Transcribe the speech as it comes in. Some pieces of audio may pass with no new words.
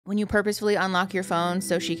When you purposefully unlock your phone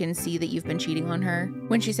so she can see that you've been cheating on her.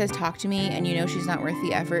 When she says, talk to me, and you know she's not worth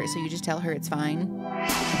the effort, so you just tell her it's fine.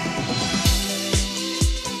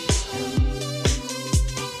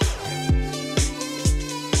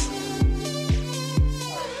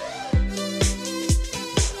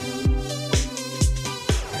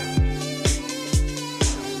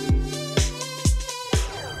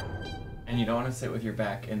 And you don't want to sit with your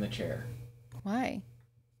back in the chair. Why?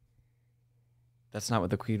 That's not what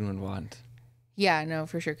the queen would want. Yeah, no,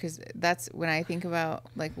 for sure. Because that's when I think about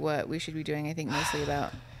like what we should be doing. I think mostly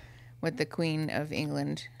about what the Queen of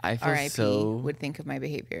England, R.I.P., would think of my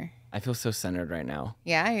behavior. I feel so centered right now.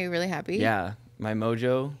 Yeah, are you really happy? Yeah, my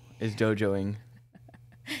mojo is dojoing.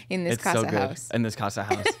 In this Casa house. In this Casa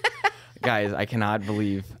house. Guys, I cannot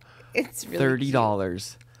believe it's really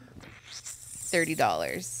 $30.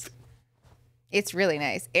 $30. It's really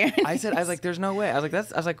nice. I was like, there's no way. I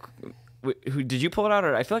was like, who did you pull it out,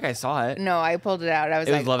 or I feel like I saw it? No, I pulled it out. I was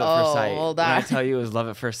like, love at first sight. Hold on. When I tell you it was love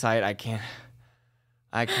at first sight, I can't.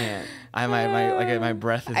 My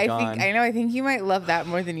breath is gone. I think you might love that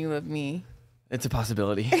more than you love me. It's a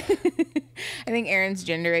possibility. I think Aaron's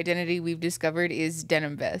gender identity we've discovered is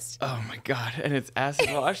denim vest. Oh my God. And it's acid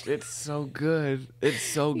washed. It's so good. It's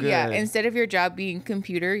so good. Yeah. Instead of your job being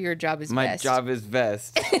computer, your job is vest. My job is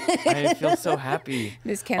vest. I feel so happy.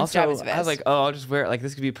 This Ken's job is vest. I was like, oh, I'll just wear it. Like,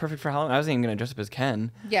 this could be perfect for Halloween. I wasn't even going to dress up as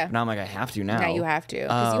Ken. Yeah. But now I'm like, I have to now. Now you have to.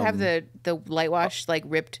 Because you have the light wash, like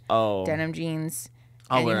ripped denim jeans.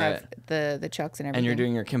 I'll wear the chucks and everything. And you're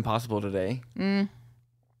doing your Kim Possible today.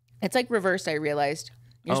 It's like reversed, I realized.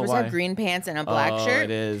 You're supposed to have green pants and a black shirt.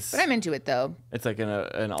 It is. But I'm into it, though. It's like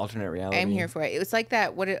an alternate reality. I'm here for it. It was like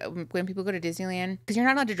that when people go to Disneyland. Because you're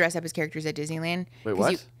not allowed to dress up as characters at Disneyland. Wait,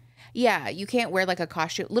 what? Yeah, you can't wear like a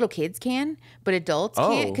costume. Little kids can, but adults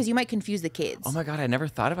can't because you might confuse the kids. Oh my God, I never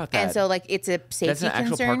thought about that. And so like it's a safety concern. That's an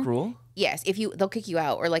actual park rule? Yes, they'll kick you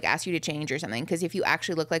out or like ask you to change or something. Because if you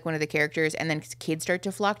actually look like one of the characters and then kids start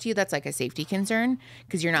to flock to you, that's like a safety concern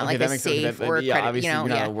because you're not like a safe or credit. You know,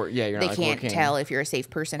 you're they not can't working. tell if you're a safe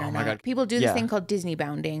person or not. God. People do this thing called Disney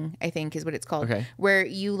bounding, I think is what it's called. Okay. Where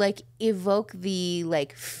you like evoke the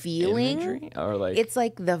like feeling imagery? Or like it's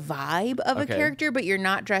like the vibe of a character, but you're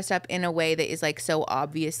not dressed up in a way that is like so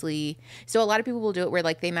obviously. So a lot of people will do it where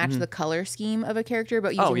like they match the color scheme of a character,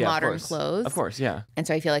 but using modern clothes. Of course, yeah. And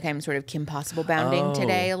so I feel like I'm sort of Kim Possible bounding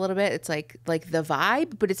today a little bit. It's like the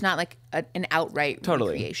vibe, but it's not like an outright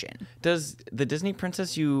recreation. Does the Disney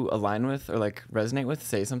princess you align with or like resonate with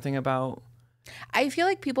say something about? I feel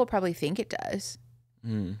like people probably think it does.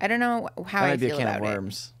 I don't know how I feel about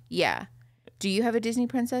worms. It. Yeah. Do you have a Disney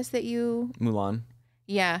princess that you? Mulan.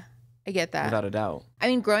 Yeah, I get that. Without a doubt. I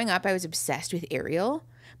mean, growing up, I was obsessed with Ariel,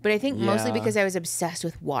 but I think mostly because I was obsessed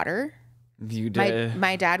with water. You did.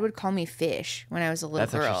 My dad would call me fish when I was a little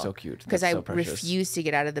girl. That's actually so cute. Because I refused to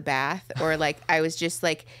get out of the bath, or like I was just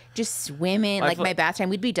swimming. Like my bath time,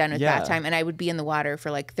 we'd be done with bath time, and I would be in the water for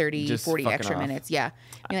like 30, 40 extra minutes. Yeah.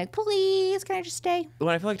 You're like, please, can I just stay? When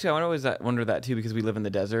I feel like too, I always wonder that too because we live in the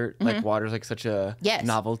desert. Like water's like such a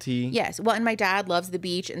novelty. Yes. Well, and my dad loves the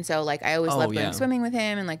beach, and so like I always loved going swimming with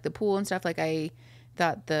him and like the pool and stuff. Like I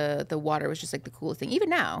thought the water was just like the coolest thing. Even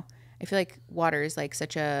now, I feel like water is like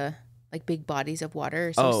such a like big bodies of water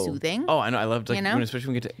are so soothing. Oh, I know. I loved like especially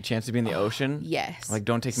when we get a chance to be in the ocean. Yes. Like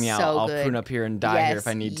don't take me out. I'll prune up here and die here if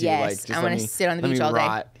I need to. Like just I'm gonna sit on the beach all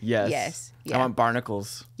day. Yes. Yes. Yeah. I want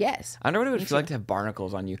barnacles. Yes. I wonder what it would feel like to have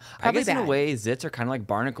barnacles on you. Probably I guess in a way zits are kind of like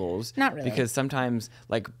barnacles. Not really. Because sometimes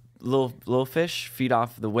like little fish feed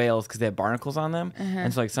off the whales because they have barnacles on them.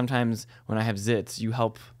 And so like sometimes when I have zits, you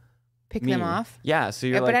help pick them off. Yeah. So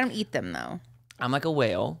you're like. But I don't eat them though. I'm like a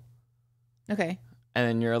whale. Okay. And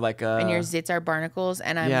then you're like and your zits are barnacles,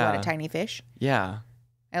 and I'm what, a tiny fish. Yeah,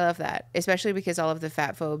 I love that, especially because all of the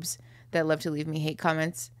fat phobes that love to leave me hate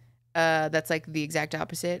comments. That's like the exact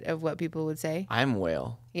opposite of what people would say. I'm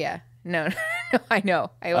whale. Yeah, no, I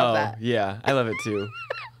know, I love that. Yeah, I love it too.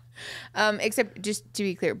 Except just to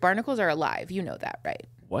be clear, barnacles are alive. You know that, right?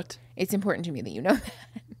 What? It's important to me that you know that.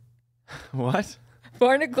 What?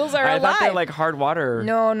 Barnacles are alive. I thought they're like hard water.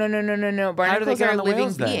 No. Barnacles are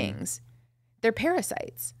living beings. They're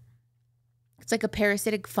parasites. It's like a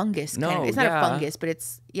parasitic fungus. No, kind of. It's not a fungus, but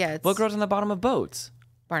it's what grows on the bottom of boats?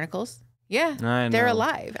 Barnacles. Yeah, I know. They're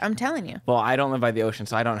alive. I'm telling you. Well, I don't live by the ocean,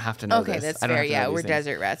 so I don't have to know this. Okay, that's fair. Yeah, we're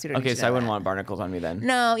desert rats. We don't okay, so I wouldn't want barnacles on me then.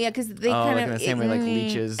 No, yeah, because they kind of like in the same way like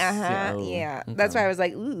leeches. Yeah, that's why I was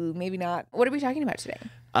like, ooh, maybe not. What are we talking about today?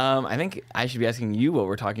 I think I should be asking you what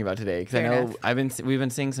we're talking about today, because I know we've been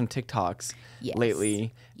seeing some TikToks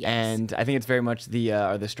lately, and I think it's very much the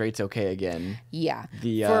are the straights okay again? Yeah.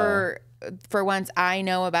 For once, I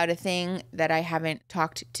know about a thing that I haven't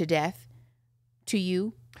talked to death to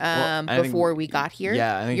you before we got here.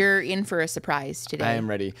 Yeah, I think you're in for a surprise today. I am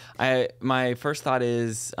ready. My first thought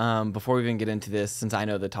is, before we even get into this, since I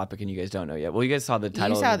know the topic and you guys don't know yet. Well, you guys saw the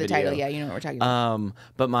title. You saw the title, yeah. You know what we're talking about.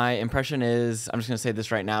 But my impression is, I'm just gonna say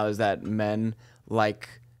this right now, is that men like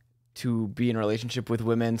to be in a relationship with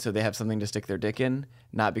women so they have something to stick their dick in,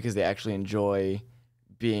 not because they actually enjoy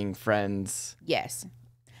being friends. Yes.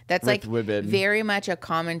 That's like women. Very much a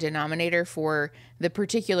common denominator for the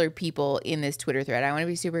particular people in this Twitter thread. I want to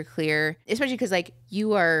be super clear, especially because like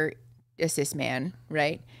you are a cis man,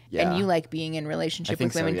 right? Yeah. And you like being in relationship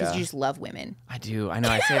with women because you just love women. I do. I know.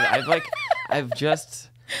 I say that.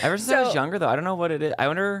 Ever since I was younger though, I don't know what it is. I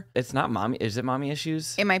wonder. It's not mommy. Is it mommy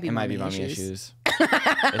issues? It might be. Mommy issues.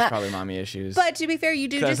 It's probably mommy issues. But to be fair, you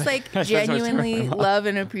do just like genuinely love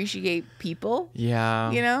and appreciate people.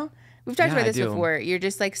 Yeah. You know. We've talked about this before. You're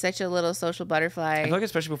just like such a little social butterfly. I feel like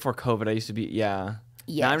especially before COVID, I used to be, Yes.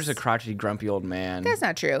 Now I'm just a crotchety, grumpy old man. That's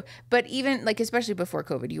not true. But even like, especially before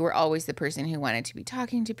COVID, you were always the person who wanted to be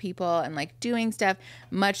talking to people and like doing stuff,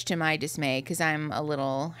 much to my dismay, because I'm a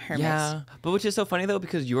little hermit. Yeah. But which is so funny though,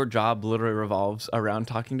 because your job literally revolves around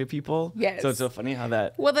talking to people. Yes. So it's so funny how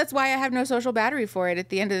that. Well, that's why I have no social battery for it at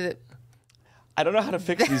the end of the. I don't know how to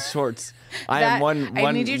fix these shorts. I am one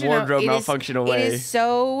wardrobe malfunction away. It is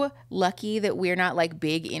so lucky that we're not like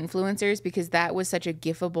big influencers, because that was such a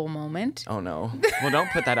gifable moment. Oh no! Well, don't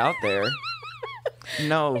put that out there.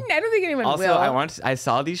 No, I don't think anyone will. Also, I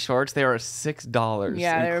saw these shorts. They were $6.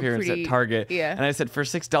 Yeah, they were clearance pretty, at Target. Yeah, and I said, for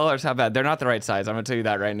 $6, how bad? They're not the right size. I'm gonna tell you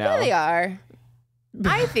that right now. Yeah, they are.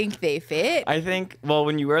 I think they fit. I think. Well,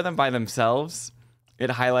 when you wear them by themselves, it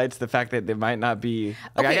highlights the fact that they might not be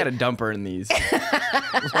like, I got a dumper in these.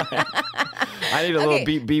 I need a little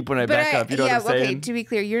beep beep when I back up. You know what I'm saying? Okay, to be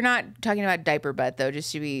clear, you're not talking about diaper butt though,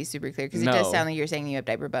 just to be super clear, because it does sound like you're saying you have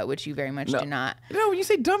diaper butt, which you very much do not. No, when you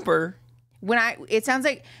say dumper. It sounds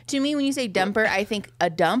like, to me, when you say dumper, I think a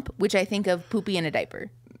dump, which I think of poopy in a diaper.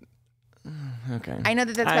 Okay. I know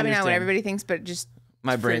that that's probably not what everybody thinks, but just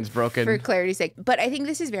my brain's broken for clarity's sake. But I think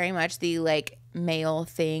this is very much the like male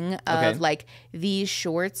thing of like, these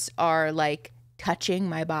shorts are like touching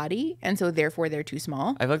my body, and so therefore they're too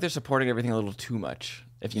small. I feel like they're supporting everything a little too much,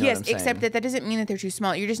 if you know what I'm saying. Yes, except that doesn't mean that they're too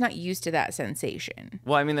small. You're just not used to that sensation.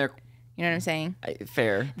 Well, I mean, they're... You know what I'm saying?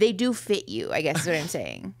 Fair. They do fit you, I guess is what I'm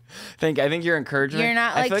saying. I think you're encouraging. You're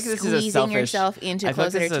not like squeezing yourself into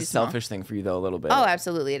clothes that are too small. I feel like this is a selfish thing for you though, a little bit. Oh,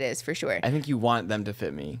 absolutely it is, for sure. I think you want them to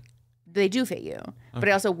fit me. They do fit you. Okay. But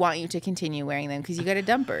I also want you to continue wearing them because you got a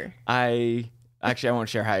dumper. Actually, I won't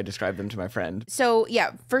share how I describe them to my friend. So,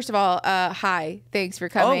 yeah, first of all, hi. Thanks for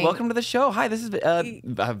coming. Oh, welcome to the show. Hi, this is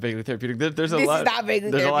Vaguely Therapeutic. There's a lot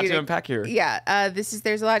to unpack here. Yeah,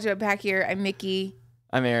 there's a lot to unpack here. I'm Mickey.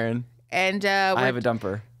 I'm Aaron. And I have a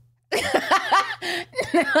dumper.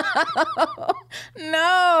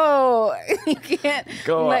 No, you can't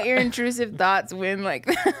let your intrusive thoughts win like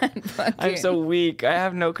that. I'm so weak. I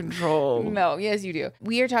have no control. No, yes, you do.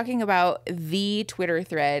 We are talking about the Twitter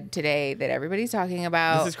thread today that everybody's talking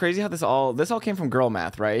about. This is crazy how this all came from girl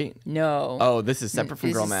math, right? No. Oh, this is separate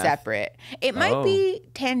from girl math. Separate. It might be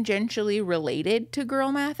tangentially related to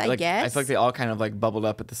girl math, I guess. I feel like they all kind of like bubbled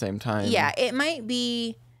up at the same time. Yeah, it might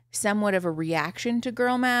be somewhat of a reaction to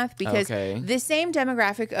girl math, because the same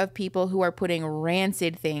demographic of people who are putting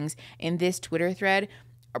rancid things in this Twitter thread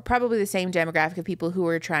are probably the same demographic of people who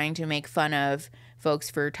are trying to make fun of folks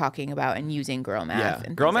for talking about and using girl math.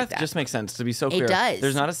 Yeah, girl math just makes sense, to be so clear. It does.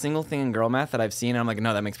 There's not a single thing in girl math that I've seen and I'm like,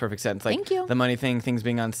 no, that makes perfect sense. Like, thank you. The money thing, things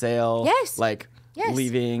being on sale. Yes. Like,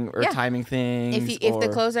 leaving or timing things. If the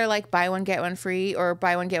clothes are like buy one get one free or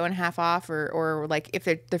buy one get one half off, or like if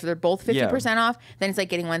they're both 50% off, then it's like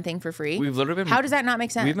getting one thing for free. We've literally been. How does that not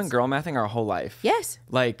make sense? We've been girl mathing our whole life. Yes.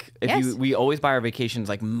 Like we always buy our vacations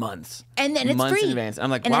like months. And then it's months free. in advance.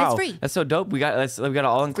 I'm like, wow, that's so dope. We got an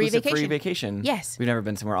all inclusive free vacation. Yes. We've never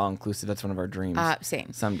been somewhere all inclusive. That's one of our dreams.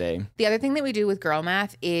 Same. Someday. The other thing that we do with girl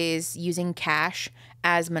math is using cash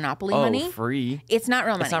as Monopoly money. Oh, free. It's not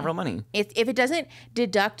real money. It's not real money. If it doesn't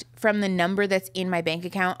deduct from the number that's in my bank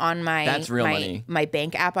account on my that's real money. My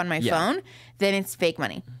bank app on my phone, then it's fake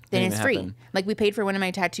money. Then it's free. Happen. Like we paid for one of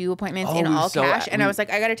my tattoo appointments in all cash, and I was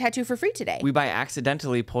like, I got a tattoo for free today. We by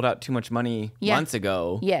accidentally pulled out too much money months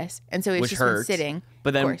ago. Yes, and so it's just been sitting.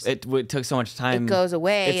 But then it took so much time. It goes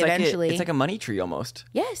away eventually. It's like a money tree almost.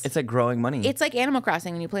 Yes. It's like growing money. It's like Animal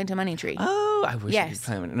Crossing when you plant a money tree. Oh, I wish you could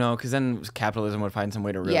plant. No, because then capitalism would find some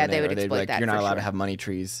way to ruin it. Yeah, they would exploit exploit that. You're not allowed to have money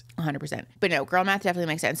trees. 100%. But no, girl math definitely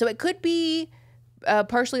makes sense. So it could be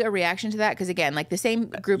partially a reaction to that, because again, like the same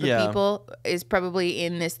group of people is probably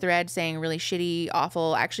in this thread saying really shitty,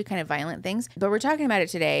 awful, actually kind of violent things. But we're talking about it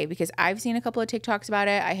today because I've seen a couple of TikToks about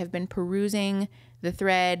it. I have been perusing the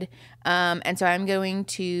thread, and so I'm going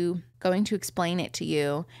to explain it to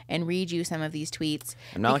you and read you some of these tweets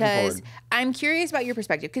because I'm curious about your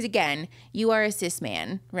perspective. Because again, you are a cis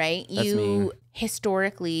man, right? That's me.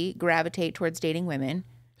 Historically gravitate towards dating women.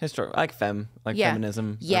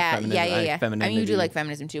 Feminism. Yeah. I mean, you do like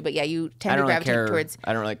feminism too, but yeah, you tend to gravitate towards.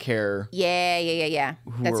 I don't really care. Yeah.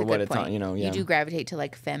 That's a good point. You do gravitate to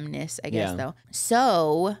like feminists, I guess, though.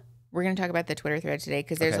 So we're gonna talk about the Twitter thread today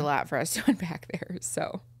because there's a lot for us to unpack there.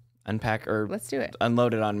 So unpack or let's do it.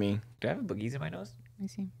 Unload it on me. Do I have boogies in my nose? Let me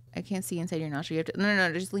see. I can't see inside your nostril. You have to.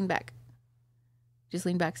 No. Just lean back. Just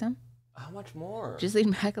lean back some. How much more? Just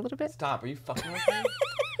lean back a little bit. Stop. Are you fucking with me? You're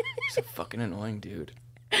so fucking annoying, dude.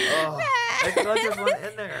 Oh, I thought there was one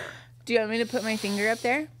in there. Do you want me to put my finger up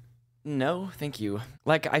there? No, thank you.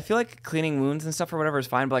 Like, I feel like cleaning wounds and stuff or whatever is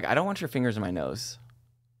fine, but like, I don't want your fingers in my nose.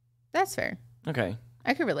 That's fair. Okay.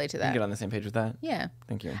 I could relate to that. You can get on the same page with that? Yeah.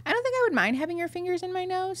 Thank you. I don't think I would mind having your fingers in my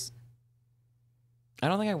nose. I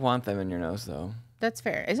don't think I want them in your nose, though. That's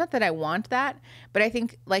fair. It's not that I want that, but I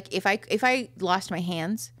think, like, if I lost my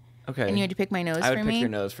hands and you had to pick my nose for me. I would pick your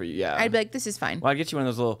nose for you, yeah. I'd be like, this is fine. Well, I'd get you one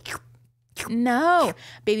of those little... No,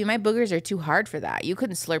 baby, my boogers are too hard for that. You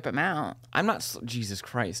couldn't slurp them out. I'm not. Jesus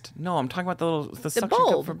Christ. No, I'm talking about the suction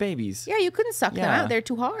cup for babies. Yeah, you couldn't suck them out. They're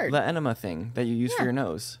too hard. The enema thing that you use for your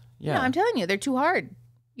nose. Yeah. No, I'm telling you, they're too hard.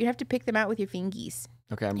 You'd have to pick them out with your fingies.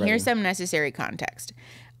 Okay, I'm ready. Here's some necessary context.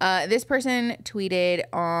 This person tweeted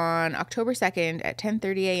on October 2nd at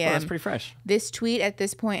 10:30 a.m. Oh, that's pretty fresh. This tweet at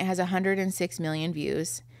this point has 106 million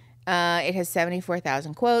views. It has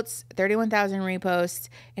 74,000 quotes, 31,000 reposts.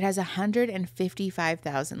 It has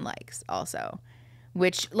 155,000 likes also,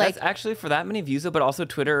 which like that's actually for that many views though. But also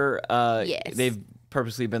Twitter, they've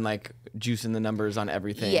purposely been like juicing the numbers on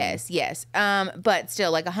everything. Yes. But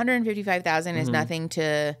still, like 155,000 is nothing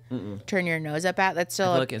to turn your nose up at. That's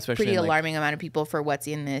still a pretty alarming amount of people for what's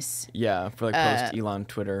in this. Yeah, for like post Elon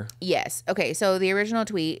Twitter. Yes. Okay. So the original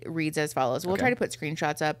tweet reads as follows. We'll try to put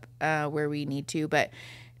screenshots up where we need to, but.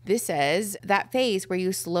 This says, that phase where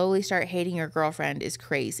you slowly start hating your girlfriend is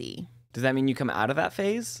crazy. Does that mean you come out of that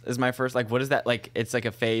phase? Is my first, like, what is that? Like, it's like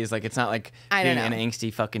a phase. Like, it's not like being an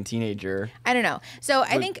angsty fucking teenager. I don't know. So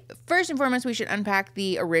I think first and foremost, we should unpack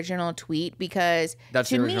the original tweet because that's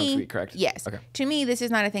the original tweet, correct? Yes. Okay. To me, this is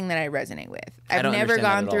not a thing that I resonate with. I've never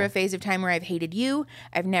gone through a phase of time where I've hated you.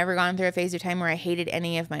 I've never gone through a phase of time where I hated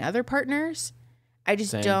any of my other partners. I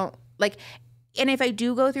just don't, like... And if I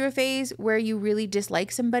do go through a phase where you really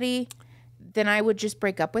dislike somebody, then I would just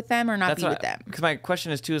break up with them or not be with them. Because my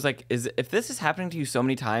question is too is like, if this is happening to you so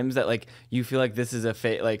many times that like you feel like this is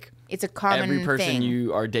a like it's a common every person thing.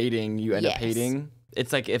 You are dating, you end up hating.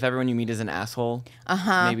 It's like if everyone you meet is an asshole,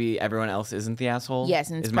 maybe everyone else isn't the asshole. Yes,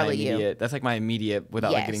 and it's probably you. That's like my immediate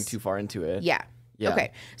without like getting too far into it. Yeah.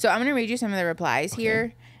 Okay. So I'm gonna read you some of the replies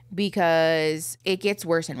here. Because it gets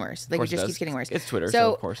worse and worse. Like, it just keeps getting worse. It's Twitter,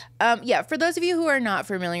 so of course. Yeah, for those of you who are not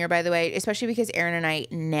familiar, by the way, especially because Aaron and I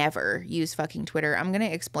never use fucking Twitter, I'm going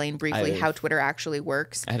to explain briefly how Twitter actually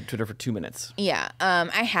works. I had Twitter for 2 minutes. Yeah.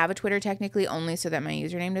 I have a Twitter technically only so that my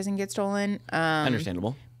username doesn't get stolen.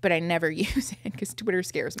 Understandable. But I never use it because Twitter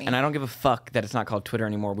scares me. And I don't give a fuck that it's not called Twitter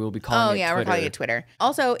anymore. We will be calling it Twitter. Oh, yeah, we're calling it Twitter.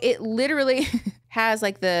 Also, it literally has,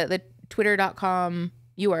 like, the twitter.com...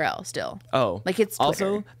 URL still. Oh. Like it's Twitter.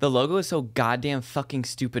 Also, the logo is so goddamn fucking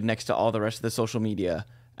stupid next to all the rest of the social media.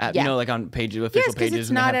 You know, like on pages, official pages.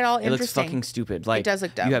 It's not at all interesting. It looks fucking stupid. Like, it does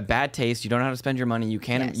look dumb. You have bad taste. You don't know how to spend your money. You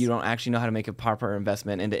can't. You don't actually know how to make a proper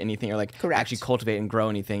investment into anything or like actually cultivate and grow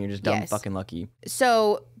anything. You're just dumb fucking lucky.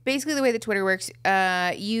 So basically the way that Twitter works,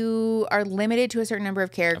 you are limited to a certain number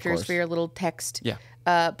of characters for your little text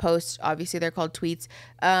posts. Obviously, they're called tweets.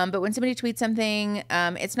 But when somebody tweets something,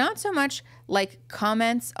 it's not so much like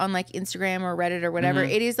comments on like Instagram or Reddit or whatever.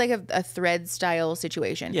 It is like a thread style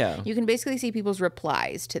situation. Yeah. You can basically see people's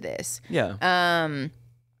replies to this. Yeah.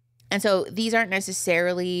 And so these aren't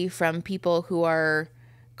necessarily from people who are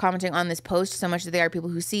commenting on this post so much that they are people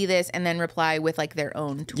who see this and then reply with like their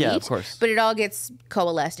own tweet. Yeah, of course. But it all gets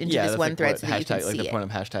coalesced into this one thread so that you can see like the it. point of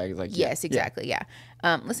hashtag is like yes, exactly. Yeah.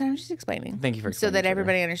 Listen, I'm just explaining. Thank you for so explaining that Twitter.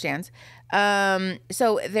 everybody understands.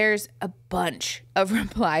 So there's a bunch of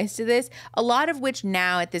replies to this, a lot of which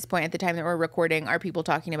now at this point, at the time that we're recording, are people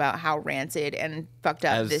talking about how rancid and fucked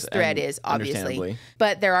up this thread is, obviously.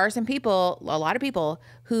 But there are some people, a lot of people,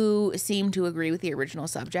 who seem to agree with the original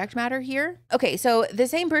subject matter here. Okay, so the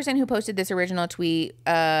same person who posted this original tweet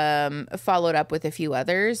followed up with a few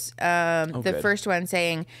others. The first one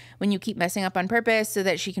saying, when you keep messing up on purpose so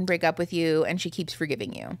that she can break up with you and she keeps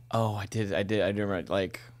forgiving you. Oh, I do remember,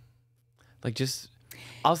 like just,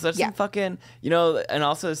 also that's some fucking, you know, and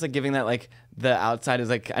also it's like giving that, like, the outside is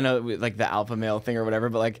like, I know like the alpha male thing or whatever,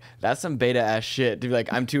 but like that's some beta ass shit to be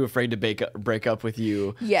like, I'm too afraid to break up with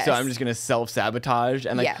you. Yes. So I'm just going to self-sabotage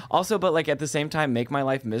and like also, but like at the same time, make my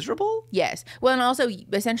life miserable. Yes. Well, and also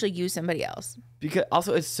essentially use somebody else. Because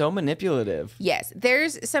also it's so manipulative. Yes.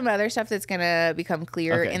 There's some other stuff that's going to become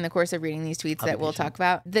clear in the course of reading these tweets that we'll talk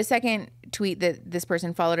about. The second tweet that this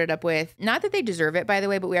person followed it up with, not that they deserve it, by the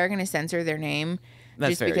way, but we are going to censor their name.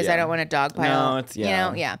 That's just fair, because I don't want to dogpile. No, it's, you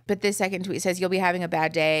know, But this second tweet says, you'll be having a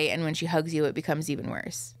bad day, and when she hugs you, it becomes even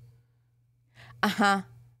worse.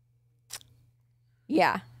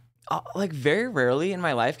 Yeah. Like, very rarely in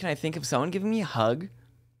my life can I think of someone giving me a hug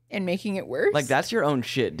and making it worse. Like, that's your own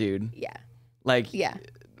shit, dude. Yeah. Like,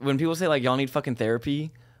 when people say, like, y'all need fucking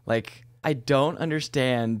therapy, like, I don't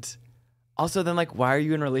understand. Also, then, like, why are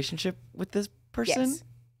you in a relationship with this person? Yes.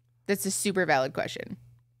 That's a super valid question.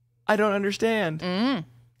 I don't understand.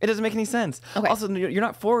 It doesn't make any sense. Okay. Also, you're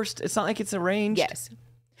not forced. It's not like it's arranged. Yes.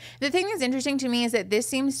 The thing that's interesting to me is that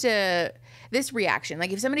this reaction,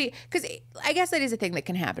 like if somebody, because I guess that is a thing that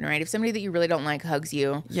can happen, right? If somebody that you really don't like hugs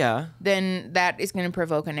you, then that is going to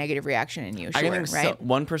provoke a negative reaction in you, sure, I think right?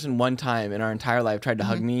 One person one time in our entire life tried to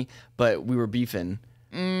hug me, but we were beefing,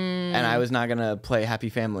 and I was not going to play Happy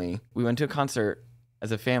Family. We went to a concert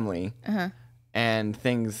as a family, and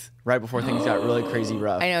things, right before things got really crazy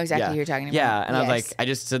rough. I know exactly who you're talking about. Yeah, and I was like, I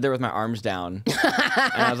just stood there with my arms down.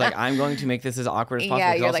 And I was like, I'm going to make this as awkward as possible.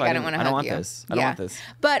 Yeah, you're like, I don't want to hug you. I don't want this.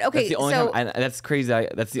 But okay, that's the only time, that's crazy.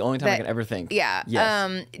 That's the only time I can ever think. Yeah.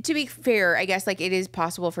 Yes. To be fair, I guess like it is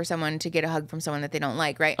possible for someone to get a hug from someone that they don't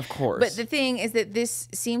like, right? Of course. But the thing is that this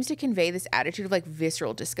seems to convey this attitude of like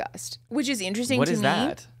visceral disgust, which is interesting to me. What is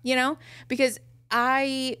that? You know, because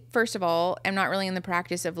I, first of all, am not really in the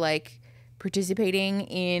practice of like participating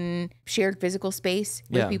in shared physical space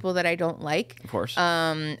with people that I don't like. Of course.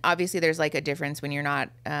 Obviously there's like a difference when you're not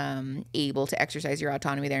able to exercise your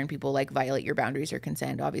autonomy there and people like violate your boundaries or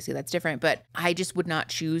consent. Obviously that's different, but I just would not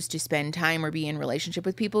choose to spend time or be in relationship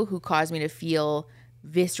with people who cause me to feel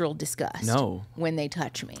visceral disgust when they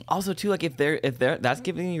touch me. Also too, like if they're that's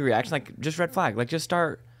giving you a reaction, like just red flag, like just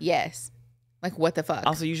start. Yes. Like what the fuck?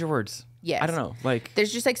 Also use your words. Yes. I don't know. Like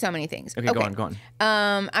there's just like so many things. Okay, go on.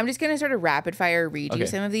 I'm just gonna sort of rapid fire read you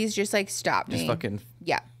some of these. Just like stop me. Just fucking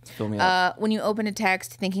fill me up. When you open a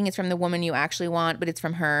text thinking it's from the woman you actually want, but it's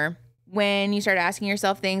from her. When you start asking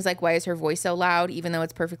yourself things like, why is her voice so loud, even though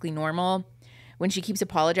it's perfectly normal? When she keeps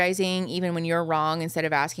apologizing, even when you're wrong, instead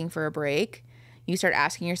of asking for a break. You start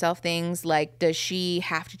asking yourself things like, does she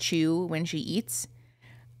have to chew when she eats?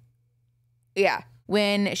 Yeah.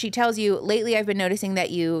 When she tells you, lately I've been noticing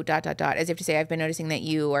that you ... as if to say I've been noticing that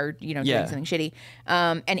you are, you know, doing something shitty.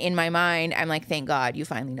 And in my mind, I'm like, thank God you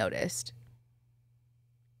finally noticed.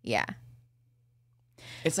 Yeah.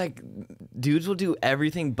 It's like dudes will do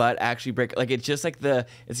everything but actually break. Like it's just like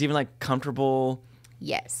it's even like comfortable.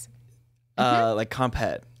 Yes. Like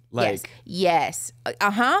compet. Like yes.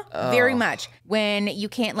 Very much. When you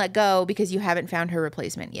can't let go because you haven't found her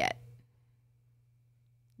replacement yet.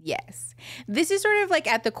 Yes. This is sort of like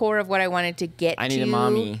at the core of what I wanted to get to. I need a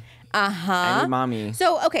mommy. I need mommy.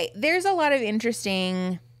 So, okay, there's a lot of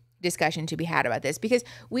interesting discussion to be had about this because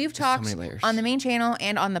we've talked on the main channel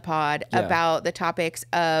and on the pod about the topics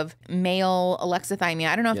of male alexithymia.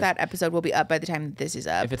 I don't know if that episode will be up by the time that this is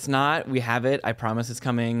up. If it's not, we have it. I promise it's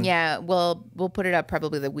coming. Yeah, we'll put it up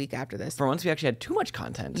probably the week after this. For once, we actually had too much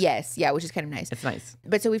content. Yes, yeah, which is kind of nice. It's nice.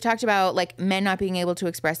 But so we've talked about like men not being able to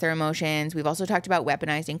express their emotions. We've also talked about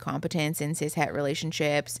weaponized incompetence in cis-het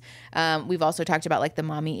relationships. We've also talked about like the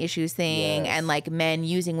mommy issues thing and like men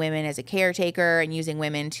using women as a caretaker and using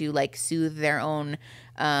women to like soothe their own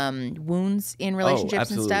wounds in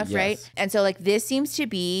relationships and stuff, right? And so like this seems to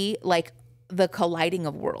be like the colliding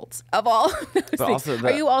of worlds of all those things.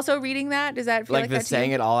 Are you also reading that? Does that feel like the that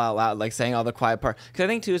saying it all out loud, like saying all the quiet part? Because I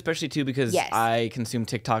think too, especially too, because I consume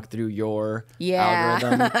TikTok through your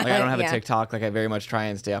algorithm. Like I don't have a TikTok. Like I very much try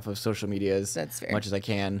and stay off of social media as much as I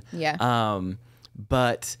can. Yeah.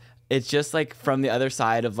 But it's just like from the other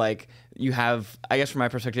side of like you have, I guess from my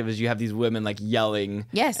perspective, is you have these women like yelling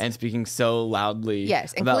and speaking so loudly.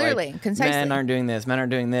 Yes, and about, clearly, like, concisely. Men aren't doing this. Men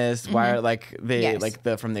aren't doing this. Why are like they like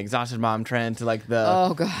the from the exhausted mom trend to like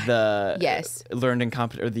the learned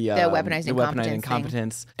incompetent or the weaponized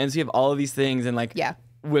incompetence. And so you have all of these things and like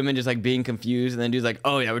women just like being confused, and then dudes like,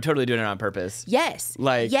 oh yeah, we're totally doing it on purpose. Yes.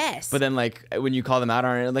 Like but then like when you call them out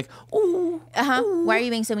on it, like, ooh, why are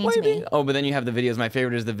you being so mean to me? Oh, but then you have the videos. My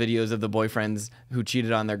favorite is the videos of the boyfriends who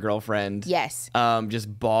cheated on their girlfriend. Yes.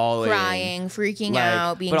 Just bawling, crying, freaking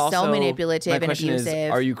out, being so manipulative and abusive.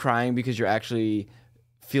 Is, are you crying because you're actually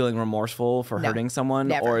feeling remorseful for hurting someone,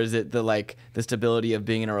 never. Or is it the stability of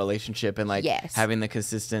being in a relationship and like having the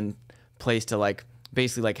consistent place to like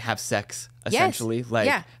basically like have sex essentially? Like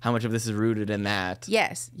how much of this is rooted in that?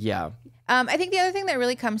 Yes. Yeah. I think the other thing that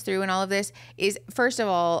really comes through in all of this is, first of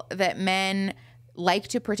all, that men like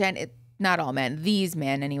to pretend not all men, these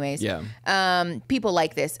men anyways. Yeah. People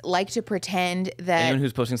like this like to pretend that anyone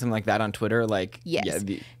who's posting something like that on Twitter, like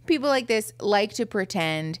people like this like to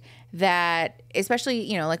pretend that, especially,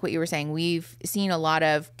 you know, like what you were saying, we've seen a lot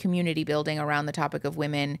of community building around the topic of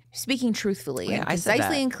women speaking truthfully and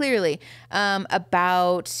concisely and clearly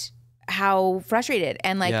about how frustrated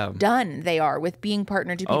and like done they are with being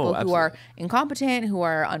partnered to people who are incompetent, who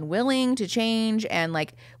are unwilling to change and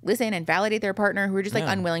like listen and validate their partner, who are just like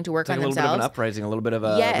unwilling to work on themselves. A little bit of an uprising, a little bit of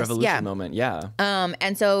a revolution moment. Yeah.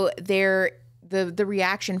 And so the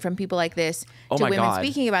reaction from people like this to women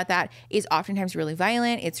speaking about that is oftentimes really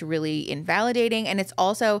violent. It's really invalidating, and it's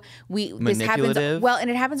also this happens well, and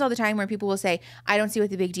it happens all the time where people will say, "I don't see what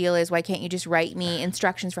the big deal is. Why can't you just write me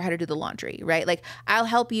instructions for how to do the laundry?" Right? Like, I'll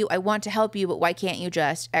help you. I want to help you, but why can't you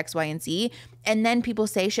just X, Y, and Z? And then people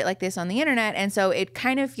say shit like this on the internet, and so it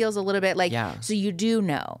kind of feels a little bit like, so you do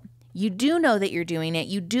know. You do know that you're doing it.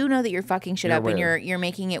 You do know that you're fucking shit up and you're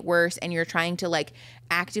making it worse, and you're trying to like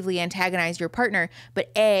actively antagonize your partner. But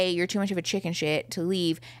A, you're too much of a chicken shit to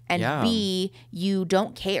leave, and B, you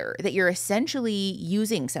don't care that you're essentially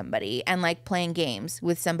using somebody and like playing games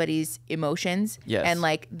with somebody's emotions and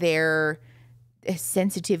like their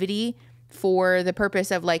sensitivity for the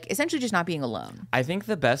purpose of like essentially just not being alone. I think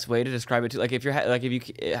the best way to describe it to like if you're if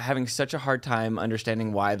you having such a hard time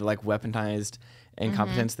understanding why the like weaponized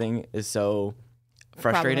incompetence thing is so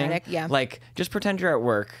frustrating. Like just pretend you're at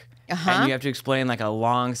work and you have to explain like a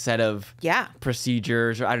long set of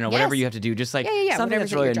procedures or I don't know, whatever you have to do. Just like something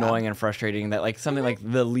that's really annoying and frustrating, that like something like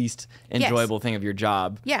the least enjoyable thing of your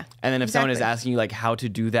job. Yeah. And then if someone is asking you like how to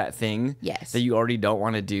do that thing that you already don't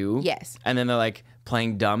want to do. And then they're like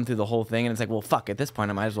playing dumb through the whole thing, and it's like, well, fuck, at this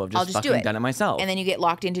point I might as well have just fucking done it myself. And then you get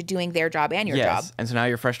locked into doing their job and your job. And so now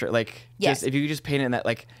you're frustrated. Like, just if you just paint it in that,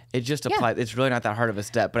 like, it just applies. It's really not that hard of a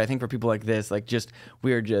step. But I think for people like this, like, just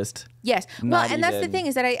we're just well, and that's the thing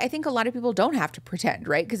is that I think a lot of people don't have to pretend,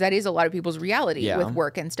 right? Because that is a lot of people's reality with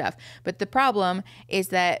work and stuff. But the problem is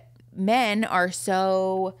that men are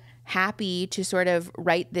so happy to sort of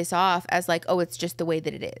write this off as like, oh, it's just the way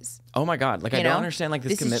that it is. Oh my God. Like, I don't understand like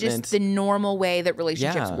this commitment. Is just the normal way that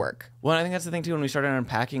relationships work. Well, I think that's the thing too, when we started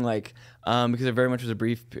unpacking, like, because it very much was a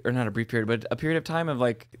brief, or not a brief period, but a period of time of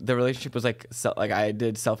like, the relationship was like, like I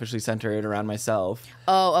did selfishly center it around myself.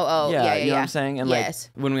 Yeah. You know what I'm saying? And like,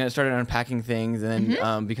 when we started unpacking things and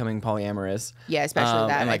then becoming polyamorous. Yeah, especially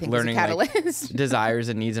that, and like I think learning like desires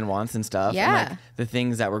and needs and wants and stuff. And like the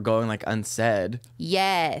things that were going like unsaid.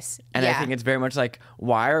 And I think it's very much like,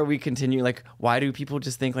 why are we continuing? Like, why do people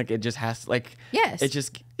just think like it just has to, like,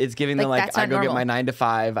 it's giving them like, I go get my 9 to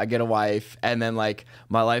 5, I get a wife, and then like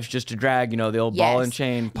my life's just a drag, you know, the old ball and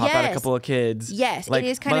chain, pop out a couple of kids. Like, it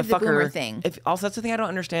is kind of the boomer thing. Also, that's the thing I don't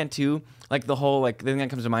understand too. Like the whole, like, the thing that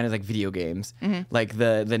comes to mind is like video games, like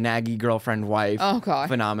the naggy girlfriend wife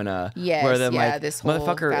phenomena. Where they're like, this whole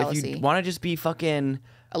motherfucker, fallacy. if you want to just be fucking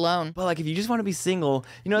alone. But like, if you just want to be single,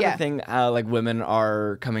 you know, the thing, like women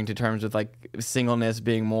are coming to terms with like singleness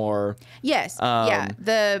being more.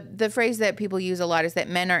 The phrase that people use a lot is that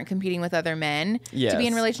men aren't competing with other men to be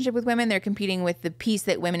in relationship with women. They're competing with the peace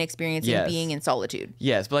that women experience in being in solitude.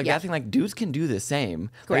 But like that thing, like dudes can do the same.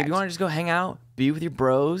 Like, if you want to just go hang out, be with your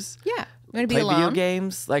bros. I'm gonna be play alone. Video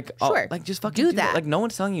games, like like just fucking do that. Like no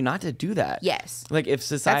one's telling you not to do that. Like if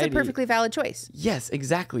society, that's a perfectly valid choice. Yes,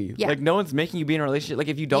 exactly. Like no one's making you be in a relationship. Like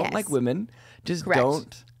if you don't like women, just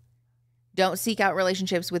don't seek out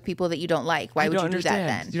relationships with people that you don't like. Why would you do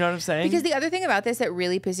that then? You know what I'm saying? Because the other thing about this that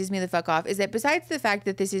really pisses me the fuck off is that besides the fact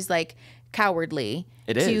that this is like cowardly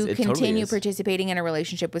to continue participating in a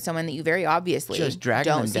relationship with someone that you very obviously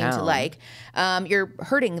don't seem to like, you're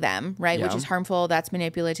hurting them, right? Which is harmful. That's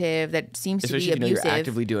manipulative. That seems to be abusive. You're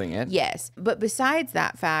actively doing it. Yes. But besides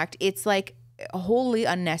that fact, it's like wholly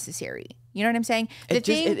unnecessary. You know what I'm saying? It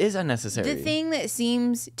is unnecessary. The thing that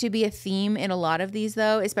seems to be a theme in a lot of these,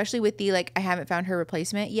 though, especially with the like, I haven't found her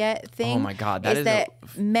replacement yet thing. Oh my God, is that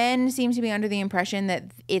men seem to be under the impression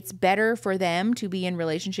that it's better for them to be in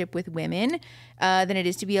relationship with women than it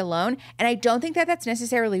is to be alone. And I don't think that that's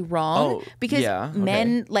necessarily wrong because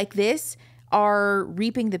men like this are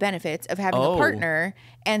reaping the benefits of having a partner.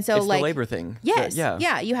 And so it's like the labor thing. Yes.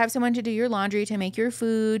 Yeah. You have someone to do your laundry, to make your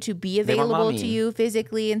food, to be available to you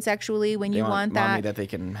physically and sexually when you want that. Mommy that they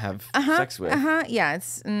can have sex with. Yeah.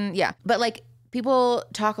 It's But like people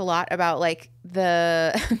talk a lot about like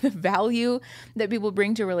the value that people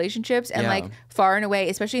bring to relationships, and like far and away,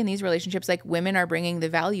 especially in these relationships, like women are bringing the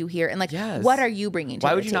value here. And like, what are you bringing to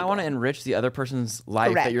Why the would you table? not want to enrich the other person's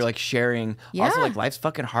life that you're like sharing? Also, like life's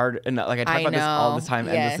fucking hard, and like I talk about this all the time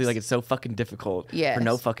endlessly. Like it's so fucking difficult for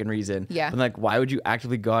no fucking reason. But like, why would you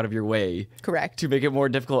actively go out of your way to make it more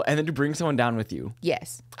difficult and then to bring someone down with you?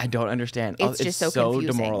 I don't understand. It's just so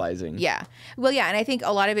demoralizing. Well, and I think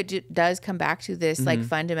a lot of it does come back to this like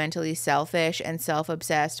fundamentally selfish and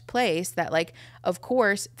self-obsessed place that like, of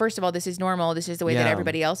course, first of all, this is normal. This is the way that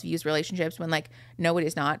everybody else views relationships, when like, no, it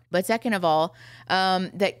is not. But second of all,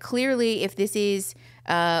 that clearly if this is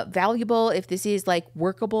valuable, if this is like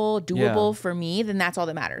workable, doable for me, then that's all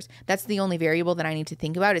that matters. That's the only variable that I need to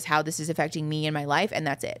think about, is how this is affecting me in my life, and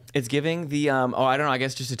that's it. It's giving the I don't know, I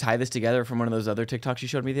guess just to tie this together from one of those other TikToks you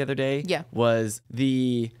showed me the other day, was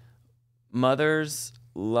the mothers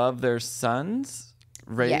love their sons,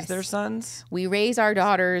 raise their sons. We raise our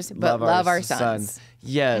daughters, but love our sons.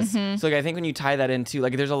 Yes. So like I think when you tie that into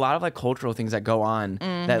like, there's a lot of like cultural things that go on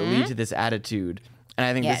that lead to this attitude, and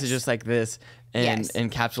I think this is just like this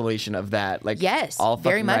encapsulation of that. Like all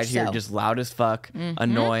fucking right here, just loud as fuck,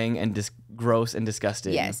 annoying and gross and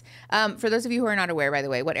disgusting. For those of you who are not aware, by the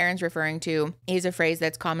way, what Erin's referring to is a phrase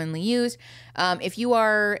that's commonly used. If you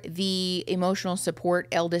are the emotional support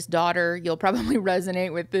eldest daughter, you'll probably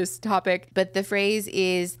resonate with this topic. But the phrase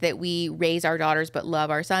is that we raise our daughters but love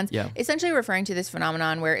our sons. Essentially referring to this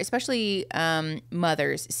phenomenon where especially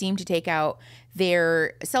mothers seem to take out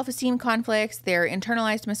their self-esteem conflicts, their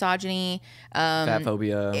internalized misogyny, fat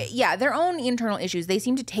phobia, their own internal issues. They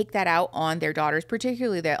seem to take that out on their daughters,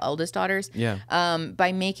 particularly their eldest daughters,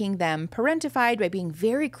 by making them parentified, by being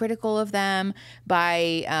very critical of them,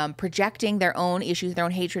 by projecting their own issues, their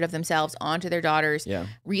own hatred of themselves onto their daughters,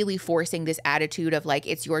 really forcing this attitude of like,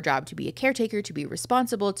 it's your job to be a caretaker, to be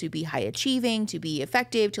responsible, to be high achieving, to be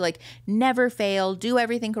effective, to like never fail, do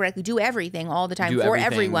everything correctly, do everything all the time for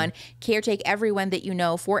everyone, caretake everyone that you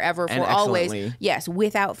know forever, for always,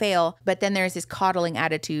 without fail. But then there's this coddling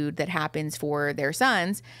attitude that happens for their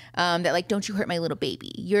sons, that like, don't you hurt my little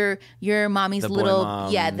baby, you're mommy's little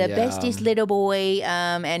the bestest little boy,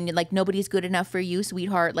 and like nobody's good enough for you,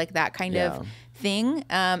 sweetheart, like that kind of thing.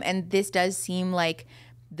 And this does seem like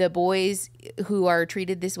the boys who are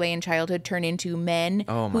treated this way in childhood turn into men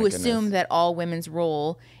who assume that all women's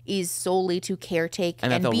role is solely to caretake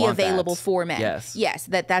and be available for men.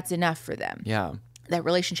 That's enough for them. That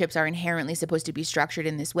relationships are inherently supposed to be structured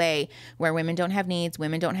in this way, where women don't have needs,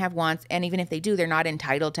 women don't have wants, and even if they do, they're not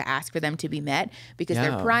entitled to ask for them to be met, because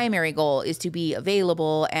their primary goal is to be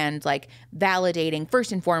available and like validating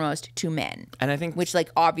first and foremost to men. And I think, which like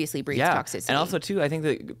obviously breeds toxicity. And also too, I think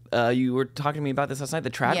that you were talking to me about this last night.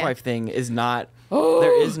 The trad wife thing is not.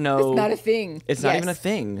 There is no. It's not a thing. It's not even a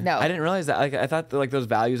thing. No, I didn't realize that. Like I thought that, like those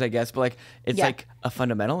values, I guess, but like it's like a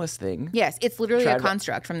fundamentalist thing. Yes, it's literally a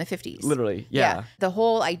construct from the 50s. Literally, the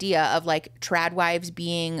whole idea of like trad wives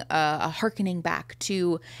being a hearkening back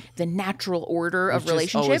to the natural order of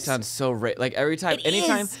relationships. Always sounds so like every time,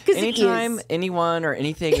 anytime anyone or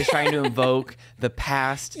anything is trying to invoke the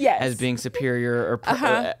past as being superior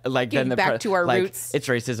or like getting then back to our roots. It's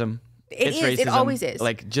racism. It's racism. It always is.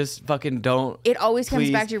 Like, just fucking don't. It always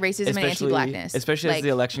comes back to racism and anti-blackness. Especially like, as the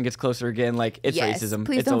election gets closer again. Like, it's racism.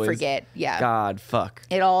 Please don't forget. God, fuck.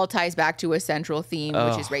 It all ties back to a central theme,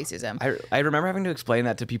 which is racism. I remember having to explain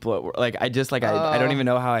that to people at work. Like, I just, like, I don't even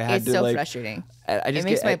know how I had to, so like. It's so frustrating. It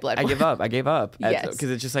makes my blood boil. I gave up. Because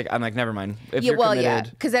it's just like, I'm like, never mind. If you're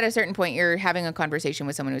committed. Because at a certain point, you're having a conversation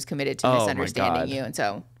with someone who's committed to misunderstanding you. And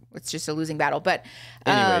so it's just a losing battle. But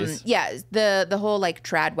the whole like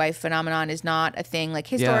trad wife phenomenon is not a thing. Like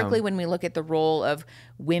historically, when we look at the role of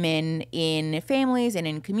women in families and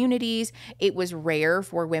in communities, it was rare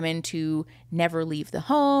for women to never leave the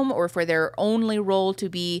home, or for their only role to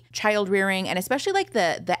be child rearing, and especially like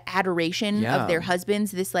the adoration of their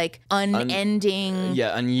husbands, this like unending,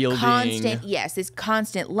 unyielding, constant, this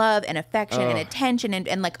constant love and affection and attention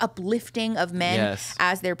and like uplifting of men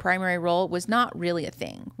as their primary role was not really a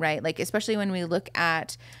thing right? Like, especially when we look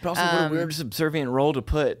at... But also, what a weird subservient role to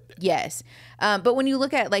put. Yes. But when you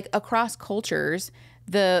look at, like, across cultures...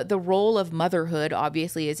 The role of motherhood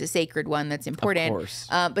obviously is a sacred one that's important. Of course.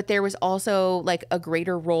 But there was also like a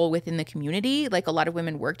greater role within the community. Like a lot of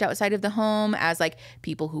women worked outside of the home as like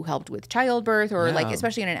people who helped with childbirth or like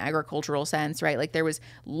especially in an agricultural sense, right? Like there was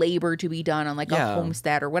labor to be done on like a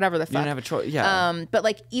homestead or whatever the fuck. You didn't have a choice. Yeah. But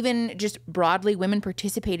like even just broadly, women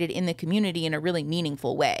participated in the community in a really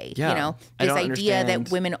meaningful way. Yeah. You know, this idea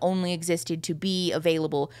that women only existed to be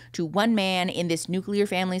available to one man in this nuclear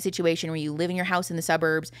family situation where you live in your house in the suburbs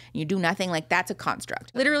and you do nothing, like that's a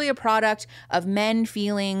construct. Literally a product of men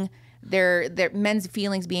feeling their men's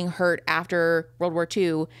feelings being hurt after World War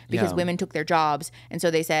II because women took their jobs, and so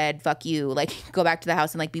they said fuck you, like go back to the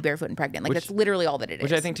house and like be barefoot and pregnant. Like that's literally all that it is.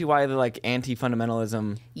 Which I think too why the like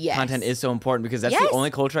anti-fundamentalism content is so important, because that's the only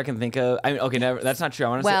culture I can think of. I mean, okay, never, that's not true. I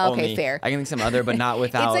want to say only. Fair. I can think some other, but not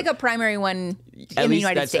without. It's like a primary one in the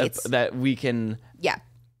United States that we can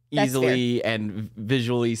easily and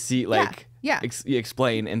visually see, like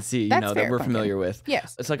explain and see, you know, that we're familiar with.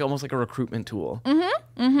 Yes. It's like almost like a recruitment tool.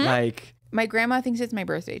 Like my grandma thinks it's my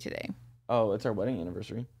birthday today. Oh, it's our wedding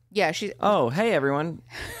anniversary. Yeah, she's... Oh, hey, everyone.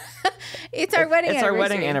 It's our wedding anniversary. It's our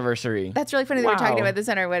wedding anniversary. That's really funny that we're talking about this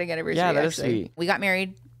on our wedding anniversary. Yeah, that is sweet. We got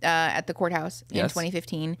married at the courthouse in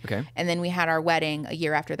 2015. Okay. And then we had our wedding a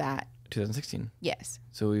year after that. 2016. Yes.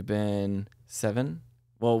 So we've been 7.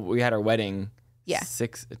 Well, we had our wedding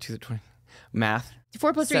 20. Math.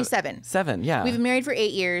 4 plus 3 is 7. 7, yeah. We've been married for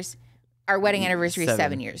 8 years. Our wedding anniversary is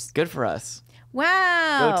 7 years. Good for us.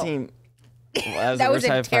 Wow. Go team. Well, that was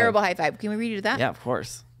a terrible high five. Can we redo that? Yeah, of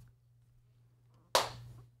course.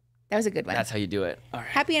 That was a good one. That's how you do it. All right.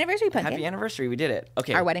 Happy anniversary, Pumpkin. Happy anniversary. We did it.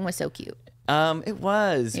 Okay. Our wedding was so cute. It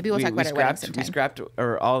was. Maybe we'll talk about our wedding sometime. We scrapped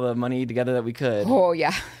all the money together that we could. Oh,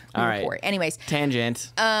 yeah. All right. Poor. Anyways.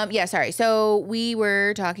 Tangent. Yeah, sorry. So we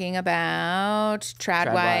were talking about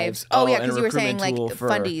trad wives. Oh, yeah, because you were saying like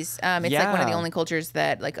fundies. It's like one of the only cultures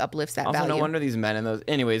that like uplifts that value. Also, no wonder these men in those.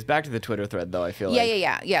 Anyways, back to the Twitter thread though, I feel like.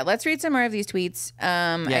 Yeah. Let's read some more of these tweets.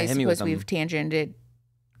 I suppose we've tangented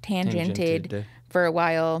for a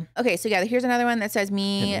while. Okay, so yeah, here's another one that says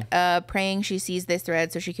me praying she sees this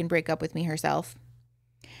thread so she can break up with me herself.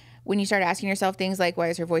 When you start asking yourself things like, why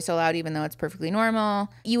is her voice so loud even though it's perfectly normal?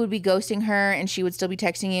 You would be ghosting her and she would still be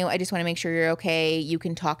texting you. I just want to make sure you're okay. You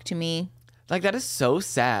can talk to me. Like, that is so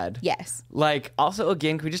sad. Yes. Like, also,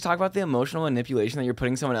 again, can we just talk about the emotional manipulation that you're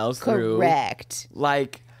putting someone else through? Correct.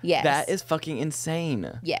 Like... Yes. That is fucking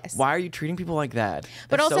insane. Yes. Why are you treating people like that?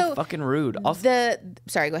 But That's also so fucking rude. Also,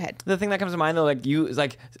 sorry, go ahead. The thing that comes to mind though, like you, is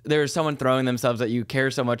like there's someone throwing themselves at you, care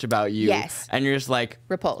so much about you. Yes. And you're just like,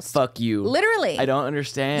 repulsed. Fuck you. Literally. I don't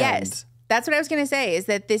understand. Yes. That's what I was going to say, is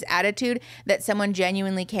that this attitude that someone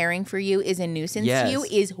genuinely caring for you is a nuisance to you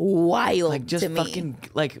is wild like, just to me. Fucking,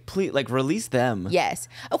 like, please, like, release them. Yes.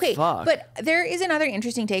 Okay, Fuck. But there is another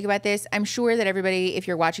interesting take about this. I'm sure that everybody, if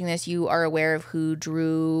you're watching this, you are aware of who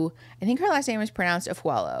drew, I think her last name is pronounced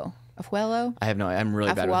Afualo. Afualo? I have no idea. I'm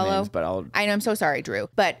really bad with names, but I know, I'm so sorry, Drew.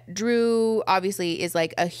 But Drew obviously is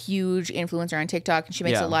like a huge influencer on TikTok, and she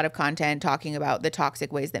makes a lot of content talking about the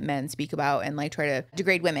toxic ways that men speak about and like try to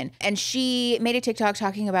degrade women. And she made a TikTok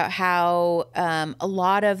talking about how a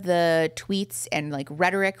lot of the tweets and like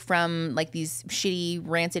rhetoric from like these shitty,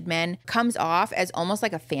 rancid men comes off as almost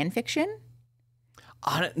like a fan fiction.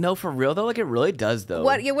 No, for real though, like it really does though.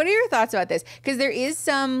 What are your thoughts about this? Because there is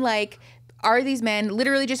some like, are these men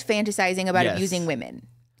literally just fantasizing about abusing women?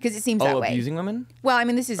 Because it seems that way. Abusing women? Well, I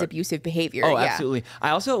mean, this is abusive behavior. Oh, absolutely. I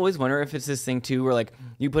also always wonder if it's this thing too where like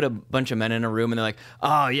you put a bunch of men in a room and they're like,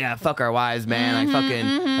 oh yeah, fuck our wives, man.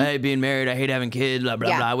 I hate being married. I hate having kids, blah,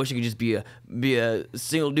 blah, blah. I wish I could just be a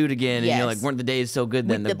single dude again. And you know, like, weren't the days so good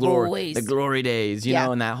then? The glory days, you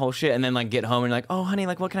know, and that whole shit. And then like get home and like, oh honey,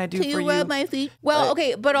 like what can I do for you? Rub my feet. Well,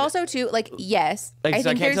 okay, but also too, like, yes. Like, so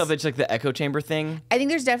I can't tell if it's like the echo chamber thing. I think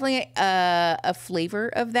there's definitely a flavor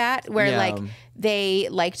of that where like they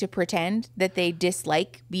like to pretend that they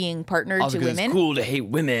dislike being partnered also, to women. It's cool to hate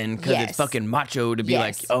women because it's fucking macho to be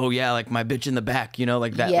like, oh yeah, like my bitch in the back, you know,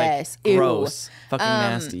 like that. Yes. Like gross. Fucking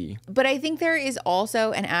nasty. But I think there is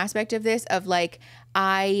also an aspect of this of like,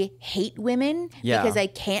 I hate women because I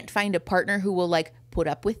can't find a partner who will like put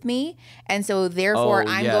up with me. And so therefore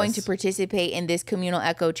I'm going to participate in this communal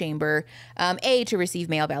echo chamber, to receive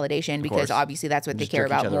male validation, because obviously that's what they care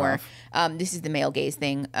about more. This is the male gaze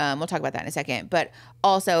thing. We'll talk about that in a second. But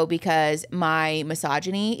also because my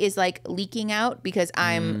misogyny is like leaking out, because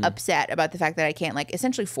I'm upset about the fact that I can't like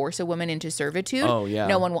essentially force a woman into servitude.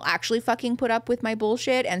 No one will actually fucking put up with my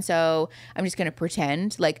bullshit. And so I'm just going to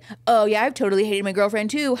pretend like, oh yeah, I've totally hated my girlfriend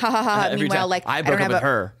too. Ha ha ha. Meanwhile, like I broke up with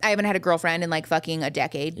her. I haven't had a girlfriend in like fucking a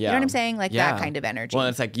decade. You know what I'm saying? Like that kind of energy. Well,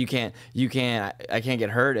 it's like I can't get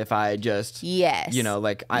hurt if I just, you know,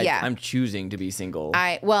 like I'm choosing to be single.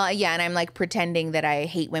 And I'm like pretending that I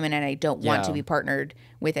hate women and I don't want to be partnered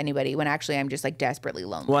with anybody, when actually I'm just like desperately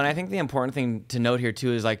lonely. Well, and I think the important thing to note here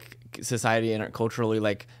too is like society and culturally,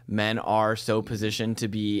 like men are so positioned to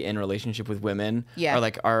be in relationship with women, or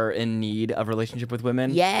like are in need of relationship with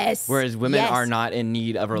women. Yes. Whereas women are not in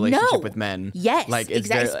need of a relationship with men. Yes. Like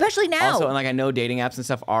exactly. Especially now. Also, and like I know dating apps and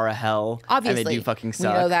stuff are a hell. Obviously. And they do fucking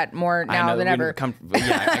suck. We know that more now than ever. I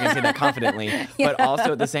can say that confidently. But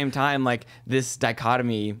also at the same time, like this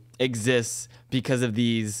dichotomy exists because of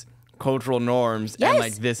these cultural norms and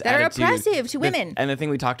like this that attitude are oppressive to women. And the thing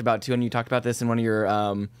we talked about too, and you talked about this in one of your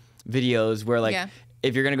videos, where like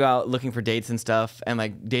if you're gonna go out looking for dates and stuff and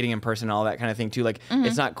like dating in person and all that kind of thing too, like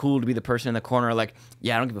it's not cool to be the person in the corner like,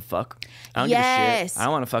 yeah, I don't give a fuck, I don't give a shit, I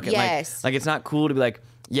don't want to fuck it. Like it's not cool to be like,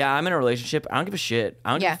 yeah, I'm in a relationship, I don't give a shit, I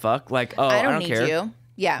don't give a fuck, like, oh, I don't need care. You.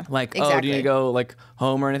 Yeah. Like, exactly. Oh, do you need to go like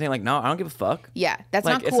home or anything? Like, no, I don't give a fuck. Yeah, that's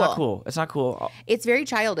like, not cool. It's not cool. It's not cool. It's very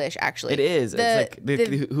childish, actually. It is. It's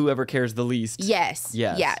like whoever cares the least. Yes.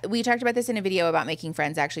 Yeah. We talked about this in a video about making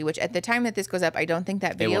friends, actually, which at the time that this goes up, I don't think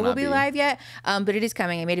that video will be live yet. But it is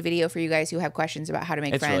coming. I made a video for you guys who have questions about how to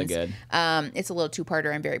make friends. It's really good. It's a little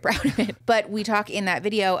two-parter. I'm very proud of it. But we talk in that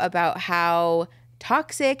video about how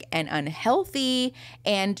toxic and unhealthy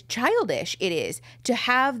and childish it is to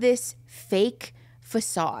have this fake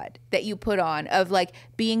facade that you put on of like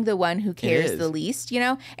being the one who cares the least, you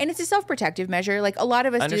know? And it's a self-protective measure. Like a lot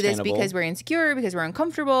of us do this because we're insecure, because we're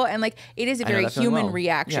uncomfortable, and like it is a very human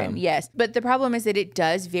reaction. Yes. But the problem is that it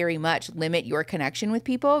does very much limit your connection with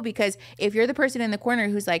people, because if you're the person in the corner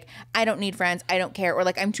who's like, I don't need friends, I don't care, or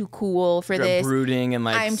like I'm too cool for this, brooding and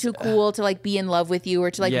like I'm too cool to like be in love with you,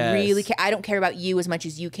 or to like really care, I don't care about you as much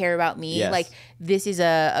as you care about me. Like this is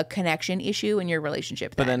a connection issue in your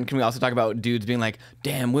relationship. But then can we also talk about dudes being like,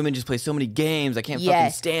 damn, women just play so many games, I can't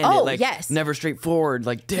fucking stand it. Like, never straighthtforward.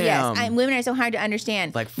 Like, damn. Yes, women are so hard to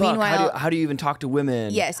understand. Like, fuck, meanwhile, how do you even talk to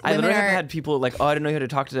women? Yes, I literally have had people like, oh, I didn't know how to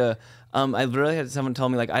talk to. I literally had someone tell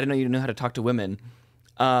me like, I didn't know you knew how to talk to women.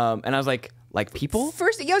 And I was like people?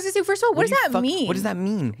 First of all, what does that mean? What does that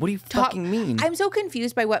mean? What do you fucking mean? I'm so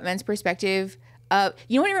confused by what men's perspective.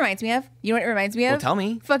 You know what it reminds me of? Well, tell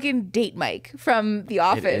me. Fucking Date Mike from The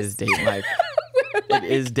Office. It is Date Mike. It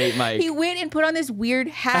is Date Mike. He went and put on this weird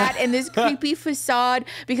hat and this creepy facade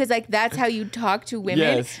because like that's how you talk to women.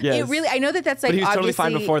 Yes. It really, I know that that's like, but he was totally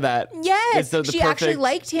fine before that. Yes. She actually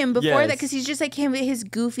liked him before that because he's just like his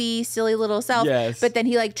goofy, silly little self. Yes. But then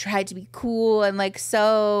he like tried to be cool and like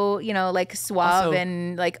so, you know, like suave also,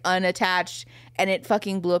 and like unattached. And it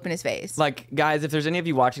fucking blew up in his face. Like, guys, if there's any of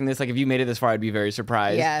you watching this, like if you made it this far, I'd be very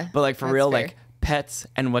surprised. Yeah. But like for real, fair. Like pets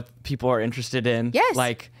and what people are interested in. Yes.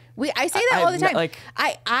 Like. I say that all the time. Like,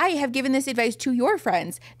 I have given this advice to your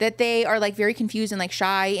friends that they are like very confused and like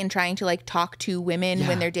shy in trying to like talk to women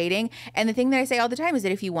when they're dating. And the thing that I say all the time is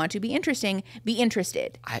that if you want to be interesting, be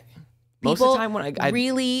interested. Most of the time when I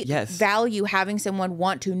really value having someone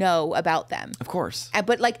want to know about them. Of course.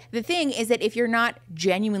 But like the thing is that if you're not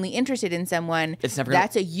genuinely interested in someone, it's never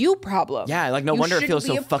that's a you problem. Yeah, like no wonder it feels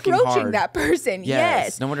so fucking hard. That person.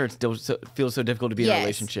 Yes. No wonder it still feels so difficult to be in a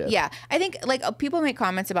relationship. Yeah. I think like people make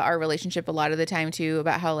comments about our relationship a lot of the time too,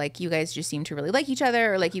 about how like you guys just seem to really like each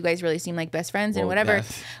other, or like you guys really seem like best friends and whatever.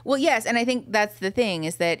 Yes. Well, yes, and I think that's the thing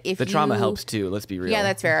is that if the trauma helps too, let's be real. Yeah,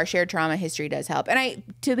 that's fair. Our shared trauma history does help. And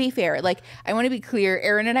to be fair, like I want to be clear,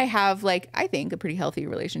 Aaron and I have like I think a pretty healthy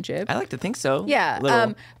relationship. I like to think so.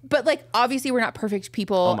 Yeah. But like obviously we're not perfect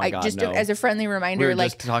people. Oh my God, no. As a friendly reminder, we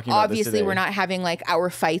like obviously we're not having like our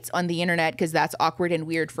fights on the internet because that's awkward and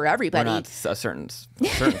weird for everybody. We're not a certain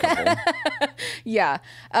couple. Yeah.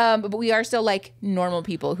 But we are still like normal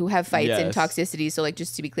people who have fights and toxicity. So like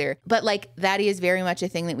just to be clear. But like that is very much a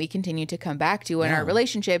thing that we continue to come back to in our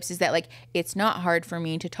relationships, is that like it's not hard for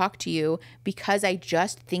me to talk to you because I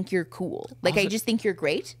just think you're cool. Like also, I just think you're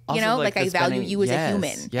great. You know, like I value you as a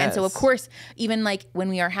human. And so of course, even like when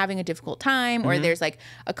we are having a difficult time or there's like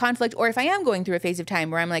a conflict, or if I am going through a phase of time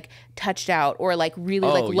where I'm like touched out or like really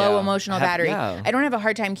like low emotional battery, I don't have a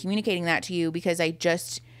hard time communicating that to you because I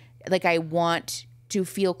just like I want to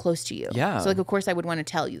feel close to you. Yeah. So like, of course I would want to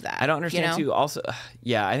tell you that. I don't understand you know? too. Also,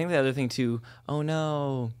 yeah, I think the other thing too, oh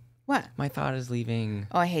no. What? My thought is leaving.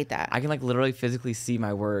 Oh, I hate that. I can like literally physically see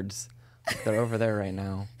my words. They're over there right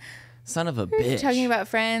now. Son of a bitch. Talking about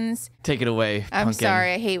friends. Take it away. I'm pumpkin.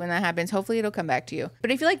 sorry. I hate when that happens. Hopefully it'll come back to you.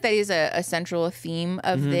 But I feel like that is a central theme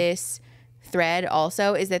of this thread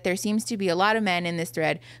also, is that there seems to be a lot of men in this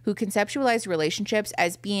thread who conceptualize relationships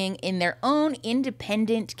as being in their own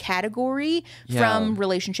independent category from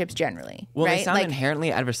relationships generally. Well, right? they sound like,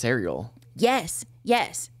 inherently adversarial. Yes.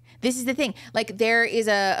 This is the thing. Like there is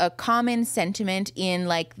a common sentiment in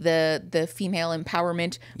like the female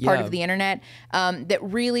empowerment part of the internet that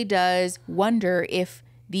really does wonder if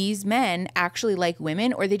these men actually like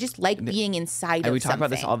women or they just like being inside of we talk something. about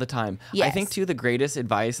this all the time. Yes. I think too the greatest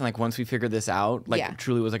advice, and like once we figured this out, like it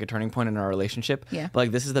truly was like a turning point in our relationship. Yeah. But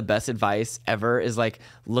like this is the best advice ever, is like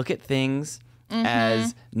look at things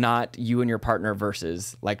as not you and your partner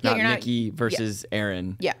versus like not Mickey versus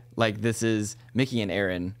Aaron. Yeah. Like this is Mickey and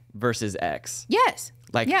Aaron versus X. Yes.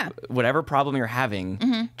 Like whatever problem you're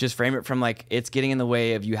having, just frame it from like it's getting in the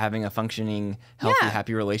way of you having a functioning, healthy,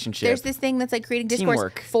 happy relationship. There's this thing that's like creating discourse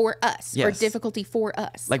Teamwork. for us, or Yes. difficulty for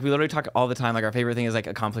us. Like we literally talk all the time. Like our favorite thing is like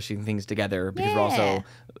accomplishing things together because we're also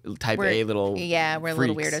type A little we're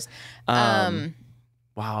little freaks. weirdos.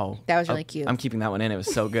 Wow. That was really cute. I'm keeping that one in. It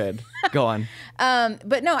was so good. Go on.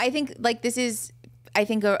 But no, I think like this is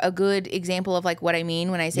a good example of like what I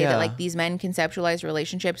mean when I say that like these men conceptualize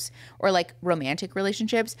relationships or like romantic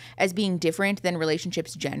relationships as being different than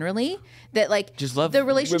relationships generally. That like Just love the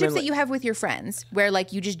relationships women that you have with your friends where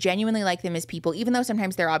like you just genuinely like them as people, even though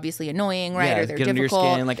sometimes they're obviously annoying, right? Or they're get under your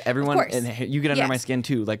difficult. skin. Like everyone, and you get under my skin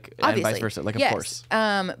too. Like Obviously. and vice versa. Like of Yes. course.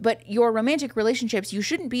 But your romantic relationships, you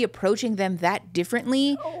shouldn't be approaching them that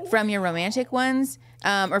differently from your romantic ones.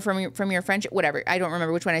 Or from your friendship, whatever. I don't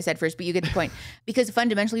remember which one I said first, but you get the point. Because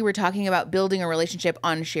fundamentally, we're talking about building a relationship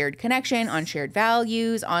on shared connection, on shared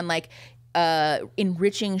values, on like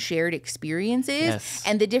enriching shared experiences. Yes.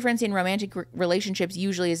 And the difference in romantic relationships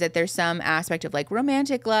usually is that there's some aspect of like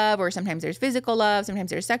romantic love, or sometimes there's physical love, sometimes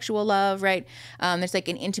there's sexual love, right? There's like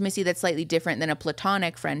an intimacy that's slightly different than a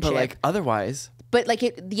platonic friendship. But like otherwise. But like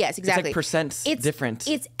yes, exactly. It's like percents different.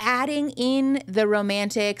 It's adding in the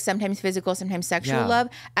romantic, sometimes physical, sometimes sexual love,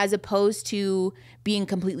 as opposed to being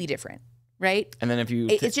completely different, right? And then if you,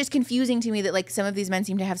 it's just confusing to me that like some of these men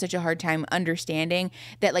seem to have such a hard time understanding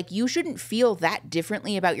that like you shouldn't feel that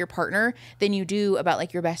differently about your partner than you do about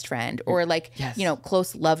like your best friend or like you know,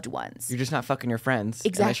 close loved ones. you're just not fucking your friends.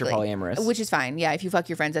 Exactly. Unless you're polyamorous. Which is fine. Yeah, if you fuck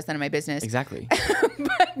your friends, that's none of my business. Exactly.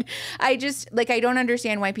 But I just like I don't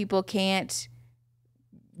understand why people can't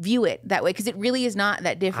view it that way, because it really is not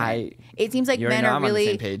that different. It seems like men are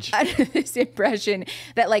really under this impression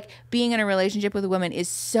that like being in a relationship with a woman is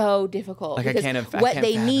so difficult, like because what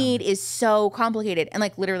they need is so complicated, and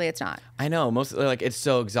like literally it's not. I know, mostly like it's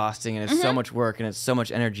so exhausting and it's so much work and it's so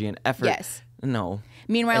much energy and effort. Yes. No.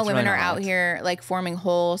 Meanwhile, It's women really are not. out here like forming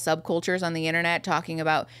whole subcultures on the internet talking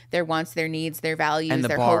about their wants, their needs, their values, And the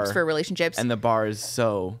their bar. hopes for relationships. And the bar is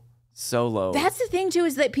so low. That's the thing too,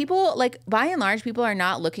 is that people like by and large people are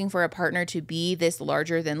not looking for a partner to be this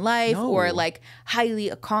larger than life or like highly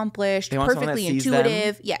accomplished, They want someone that perfectly sees them,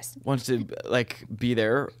 intuitive. Yes. Wants to like be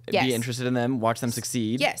there, be interested in them, watch them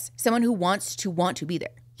succeed. Yes. Someone who wants to be there.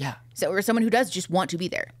 Yeah. So or someone who does just want to be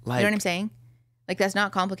there. You know what I'm saying? Like that's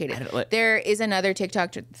not complicated. There is another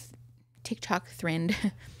TikTok trend.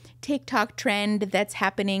 TikTok trend that's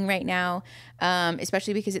happening right now,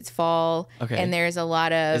 especially because it's fall and there's a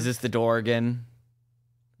lot of. Is this the door again?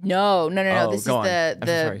 No. Oh, This is go on.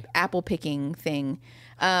 the apple picking thing.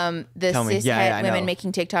 The cishet women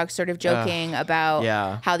making TikToks sort of joking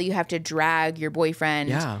about how you have to drag your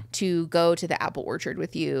boyfriend to go to the apple orchard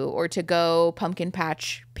with you or to go pumpkin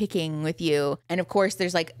patch picking with you. And of course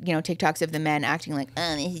there's like, you know, TikToks of the men acting like,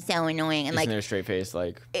 oh, this is so annoying. And Just like in their straight face,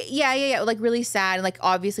 like. Yeah. Like really sad and like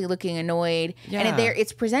obviously looking annoyed. Yeah. And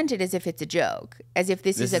it's presented as if it's a joke, as if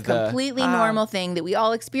this is a completely normal thing that we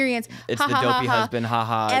all experience. It's the dopey husband,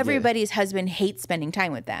 haha. Everybody's husband hates spending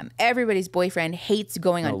time with them. Everybody's boyfriend hates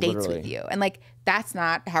going on dates with you. And like, that's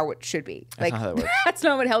not how it should be. Like, that's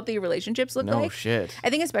not what healthy relationships look like. No shit. I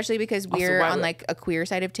think especially because we're on like a queer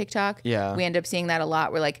side of TikTok. Yeah. We end up seeing that a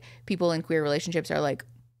lot where like people in queer relationships are like,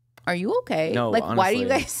 are you okay? No, like, honestly. why do you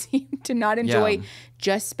guys seem to not enjoy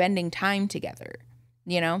just spending time together?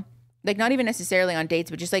 You know? Like, not even necessarily on dates,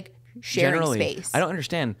 but just like sharing space. I don't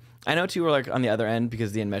understand. I know too, we're like on the other end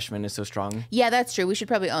because the enmeshment is so strong. Yeah, that's true. We should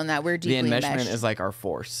probably own that. We're deeply the enmeshment enmeshed. is like our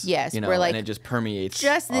force. Yes, you know, we're like and it just permeates.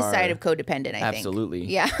 Just this side of codependent, I think. Absolutely.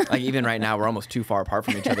 Yeah. Like even right now, we're almost too far apart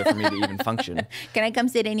from each other for me to even function. Can I come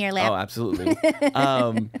sit in your lap? Oh, absolutely.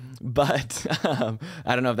 But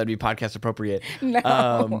I don't know if that'd be podcast appropriate. No,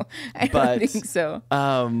 I don't think so.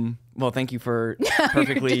 Well, thank you for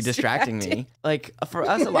perfectly distracting me. Like for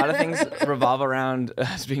us, a lot of things revolve around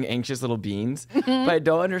us being anxious little beings, but I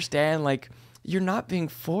don't understand, like, you're not being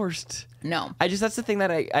forced. No. That's the thing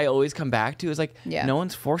that I always come back to is like, Yeah. no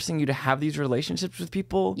one's forcing you to have these relationships with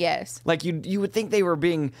people. Yes. Like you would think they were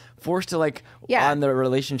being forced to like Yeah. on the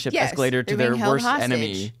relationship Yes. escalator to They're their being held worst hostage.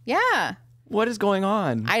 enemy. Yeah. What is going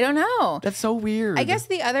on? I don't know. That's so weird. I guess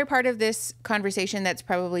the other part of this conversation that's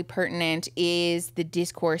probably pertinent is the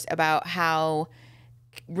discourse about how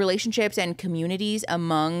relationships and communities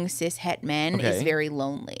among cis het men is Okay. very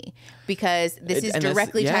lonely, because this is and that's-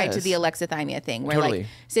 directly tied to yes. the alexithymia thing, where Totally. like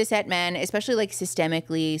cis het men, especially like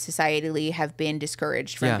systemically, societally, have been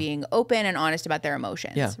discouraged from Yeah. being open and honest about their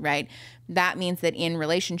emotions, Yeah. right? That means that in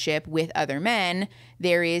relationship with other men,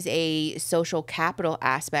 there is a social capital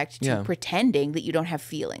aspect to Yeah. pretending that you don't have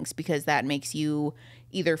feelings, because that makes you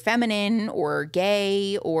either feminine or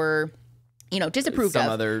gay or, you know, disapproved Some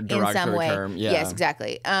of other in some derogatory way. term, yeah. Yes,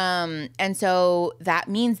 exactly. And so that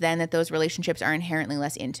means then that those relationships are inherently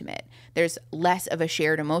less intimate. There's less of a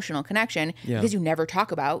shared emotional connection because you never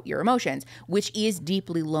talk about your emotions, which is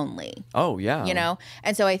deeply lonely. Oh yeah. You know?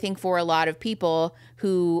 And so I think for a lot of people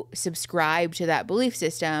who subscribe to that belief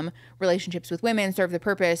system, relationships with women serve the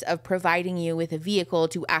purpose of providing you with a vehicle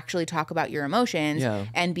to actually talk about your emotions Yeah.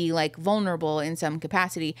 and be like vulnerable in some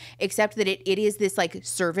capacity, except that it is this like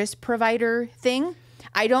service provider thing.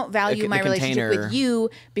 I don't value my relationship with you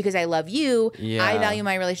because I love you. Yeah. I value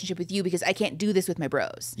my relationship with you because I can't do this with my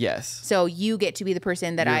bros. Yes. So you get to be the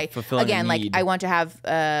person that You're fulfilling a again, like need. I want to have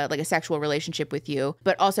like a sexual relationship with you,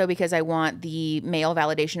 but also because I want the male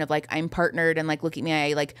validation of like I'm partnered and like look at me,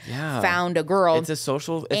 I like Yeah. found a girl. It's a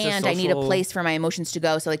social. I need a place for my emotions to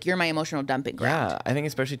go. So like you're my emotional dumping ground. Yeah, I think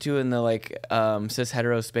especially too in the like cis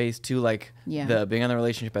hetero space too, like Yeah. the being on the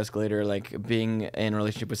relationship escalator, like being in a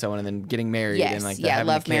relationship with someone and then getting married Yes. and like Yeah. having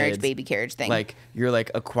Love, the marriage, kids. baby carriage thing. Like you're like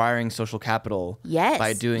acquiring social capital yes.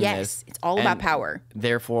 by doing yes. this. It's all about And power.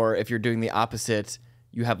 Therefore, if you're doing the opposite,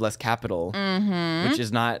 you have less capital, which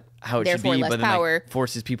is not how it Therefore, should be. less But then power. like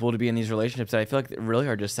forces people to be in these relationships that I feel like really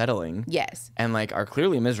are just settling. Yes. And like are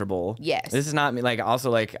clearly miserable. Yes. This is not me. Like also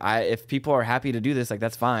like if people are happy to do this, like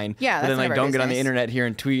that's fine. Yeah, But then that's none like of our don't get on the business. internet here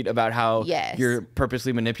and tweet about how Yes. you're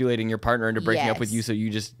purposely manipulating your partner into breaking up with Yes. you, so you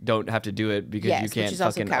just don't have to do it because Yes, you which can't is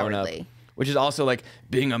also fucking own up. cowardly. Which is also like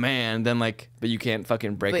being a man, then like, but you can't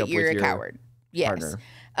fucking break But up you're with a your coward. Yes. partner.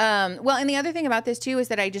 Well, and the other thing about this too is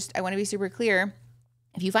that I want to be super clear.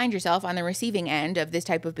 If you find yourself on the receiving end of this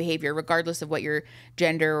type of behavior, regardless of what your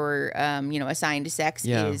gender or assigned sex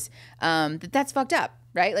Yeah. is, that's fucked up,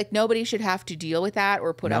 right? Like nobody should have to deal with that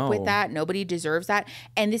or put up with No. that. Nobody deserves that.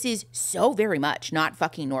 And this is so very much not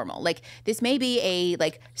fucking normal. Like this may be a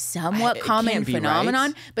like somewhat It common can't be, right?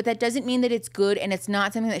 phenomenon, but that doesn't mean that it's good, and it's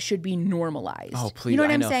not something that should be normalized. Oh please! You know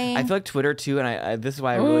what I I'm saying? I feel like Twitter too, and I this is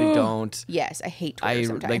why I really don't. Yes, I hate Twitter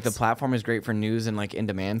sometimes. like the platform is great for news and like in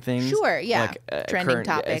demand things. Sure, yeah. Like Trending current,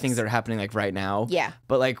 topics. things that are happening like right now. Yeah.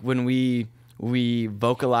 But like when we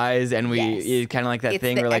vocalize and Yes. it's kind of like that It's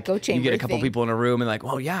thing the where like echo you chamber get a couple thing. people in a room and like,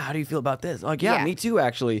 well, yeah, how do you feel about this? Like, yeah, Yeah. me too,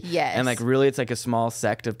 actually. Yes. And like really, it's like a small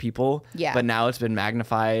sect of people. Yeah. But now it's been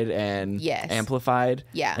magnified and Yes. amplified.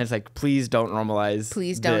 Yeah. And it's like, please don't normalize.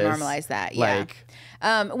 Please don't this. normalize that. Yeah. Like,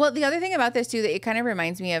 Well, the other thing about this too, that it kind of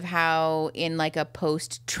reminds me of how in like a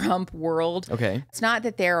post-Trump world, okay, it's not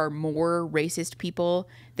that there are more racist people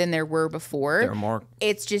than there were before. there are more.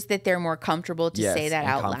 It's just that they're more comfortable to Yes, say that and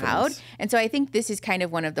out loud. confidence. And so I think this is kind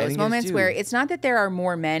of one of those think it is moments too. where it's not that there are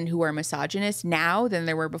more men who are misogynist now than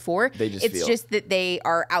there were before. They just it's feel. just that they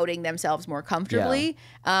are outing themselves more comfortably.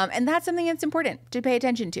 And that's something that's important to pay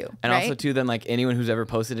attention to. And right? also too, then like anyone who's ever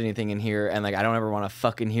posted anything in here, and like I don't ever want to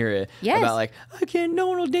fucking hear it Yes. about like I can't, no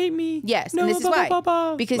one will date me. Yes, no, and this is blah, why. blah, blah,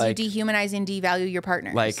 blah. Because like, you dehumanize and devalue your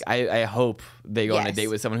partners. like I hope they go on a Yes. date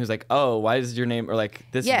with someone who's like, oh, why is your name or like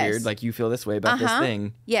this Yes. weird? Like you feel this way about this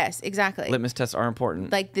thing. Yes, exactly. Litmus tests are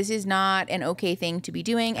important. Like this is not an okay thing to be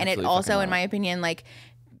doing, and it Absolutely also, fucking in my opinion, like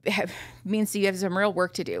means you have some real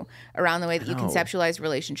work to do around the way that you conceptualize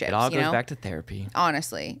relationships. It all goes back to therapy.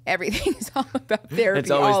 Honestly, everything is all about therapy. It's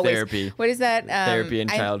always therapy. What is that? Therapy and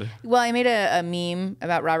child. I made a meme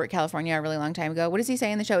about Robert California a really long time ago. What does he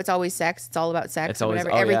say in the show? It's always sex. It's all about sex. It's always,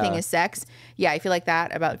 whatever. Everything is sex. Yeah, I feel like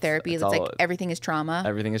that about therapy. It's like everything is trauma.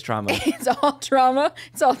 Everything is trauma. It's all trauma.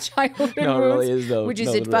 It's all childhood No, it wounds, really is though. which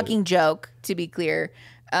is a fucking joke, to be clear.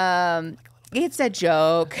 It's a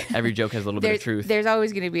joke. Every joke has a little bit of truth. There's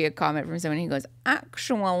always going to be a comment from someone who goes,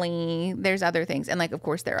 actually, there's other things. And like, of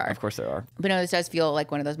course there are. Of course there are. But no, this does feel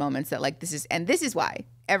like one of those moments that like this is why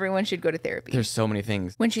everyone should go to therapy. There's so many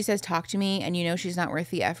things. When she says, talk to me, and you know she's not worth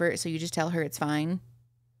the effort, so you just tell her it's fine.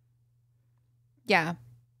 Yeah.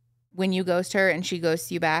 When you ghost her and she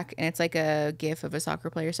ghosts you back, and it's like a gif of a soccer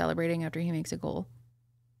player celebrating after he makes a goal.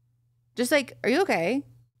 Just like, are you okay?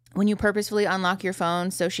 When you purposefully unlock your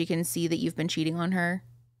phone so she can see that you've been cheating on her.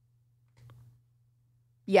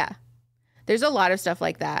 Yeah. There's a lot of stuff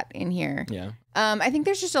like that in here. Yeah. I think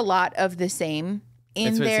there's just a lot of the same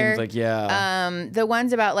in there. It seems like, yeah. The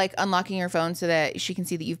ones about like unlocking your phone so that she can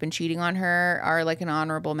see that you've been cheating on her are like an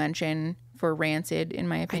honorable mention for rancid, in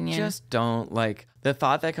my opinion. I just don't like the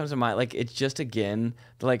thought that comes to mind. Like, it's just, again,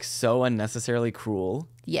 like so unnecessarily cruel.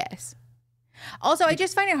 Yes. Also, I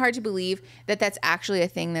just find it hard to believe that that's actually a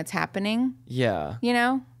thing that's happening. Yeah. You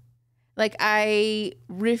know? Like, I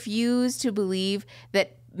refuse to believe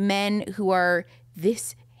that men who are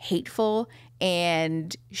this hateful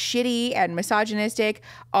and shitty and misogynistic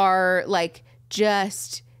are like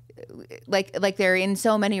just like they're in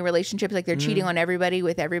so many relationships, like they're cheating on everybody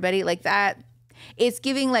with everybody like that. It's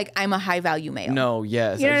giving like I'm a high value male. No,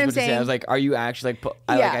 yes. You know what I'm saying? I was like, are you actually like?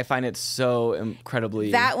 I find it so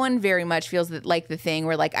incredibly. That one very much feels like the thing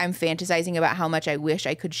where like I'm fantasizing about how much I wish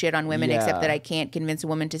I could shit on women, except that I can't convince a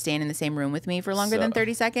woman to stand in the same room with me for longer than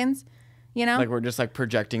 30 seconds. You know, like we're just like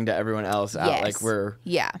projecting to everyone else out, like we're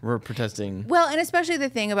protesting. Well, and especially the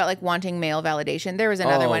thing about like wanting male validation. There was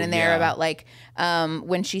another one in there about like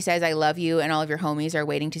when she says I love you and all of your homies are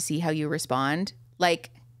waiting to see how you respond. Like,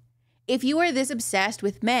 if you are this obsessed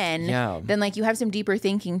with men, then like you have some deeper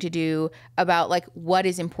thinking to do about like what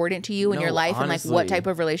is important to you in your life, honestly, and like what type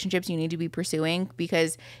of relationships you need to be pursuing.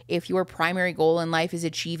 Because if your primary goal in life is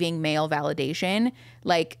achieving male validation,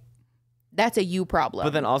 like that's a you problem.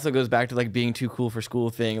 But then also goes back to like being too cool for school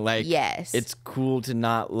thing. Like, yes, it's cool to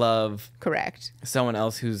not love someone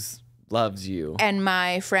else who's loves you. And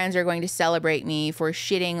my friends are going to celebrate me for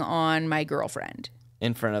shitting on my girlfriend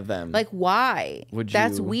in front of them. Like, why?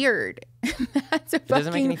 That's weird. That's it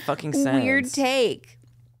doesn't make any fucking sense. Weird take.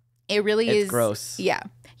 It really is. It's gross. Yeah.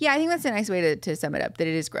 Yeah, I think that's a nice way to sum it up, that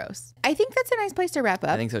it is gross. I think that's a nice place to wrap up.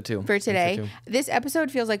 I think so too. For today. This episode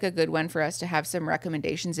feels like a good one for us to have some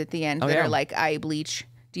recommendations at the end that are like eye bleach.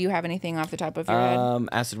 Do you have anything off the top of your head?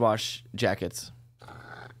 Acid wash jackets.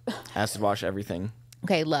 Acid wash everything.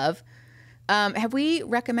 Okay, love. Have we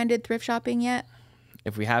recommended thrift shopping yet?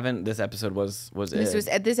 If we haven't, this episode was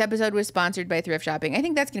it. This episode was sponsored by thrift shopping. I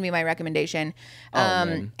think that's going to be my recommendation.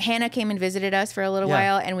 Hannah came and visited us for a little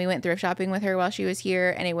while, and we went thrift shopping with her while she was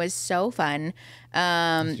here, and it was so fun. It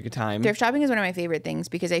was a good time. Thrift shopping is one of my favorite things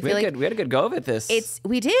because I feel like we had a good go of it.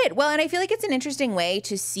 We did well, and I feel like it's an interesting way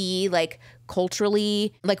to see like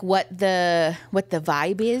culturally like what the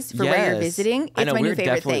vibe is for where you're visiting. It's my new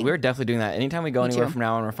favorite thing. We're definitely doing that. Anytime we go anywhere from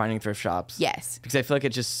now on, we're finding thrift shops. Yes, because I feel like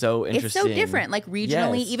it's just so interesting. It's so different, like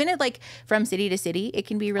regionally, even if like from city to city, it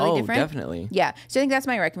can be really different. Definitely. Yeah, so I think that's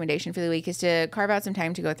my recommendation for the week is to carve out some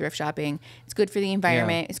time to go thrift shopping. It's good for the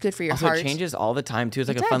environment. It's good for your heart. It changes all the time too. It's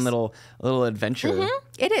like a fun little adventure. Mm-hmm.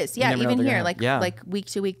 It is. Yeah, even here, like week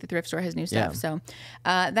to week, the thrift store has new stuff. So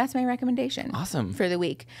that's my recommendation. Awesome. For the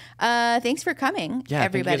week. Thanks for coming, everybody.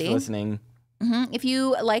 Thank you guys for listening. Mm-hmm. If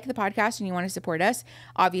you like the podcast and you want to support us,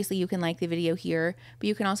 obviously you can like the video here, but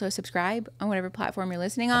you can also subscribe on whatever platform you're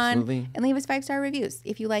listening on and leave us 5-star reviews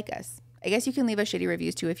if you like us. I guess you can leave us shitty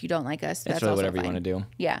reviews too if you don't like us. That's really whatever you want to do.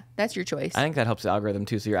 Yeah, that's your choice. I think that helps the algorithm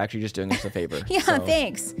too, so you're actually just doing us a favor.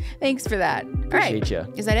 Thanks. Thanks for that. Appreciate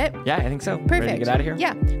you. Is that it? Yeah, I think so. Perfect. Ready to get out of here?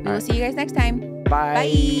 Yeah. We will see you guys next time.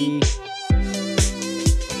 Bye. Bye.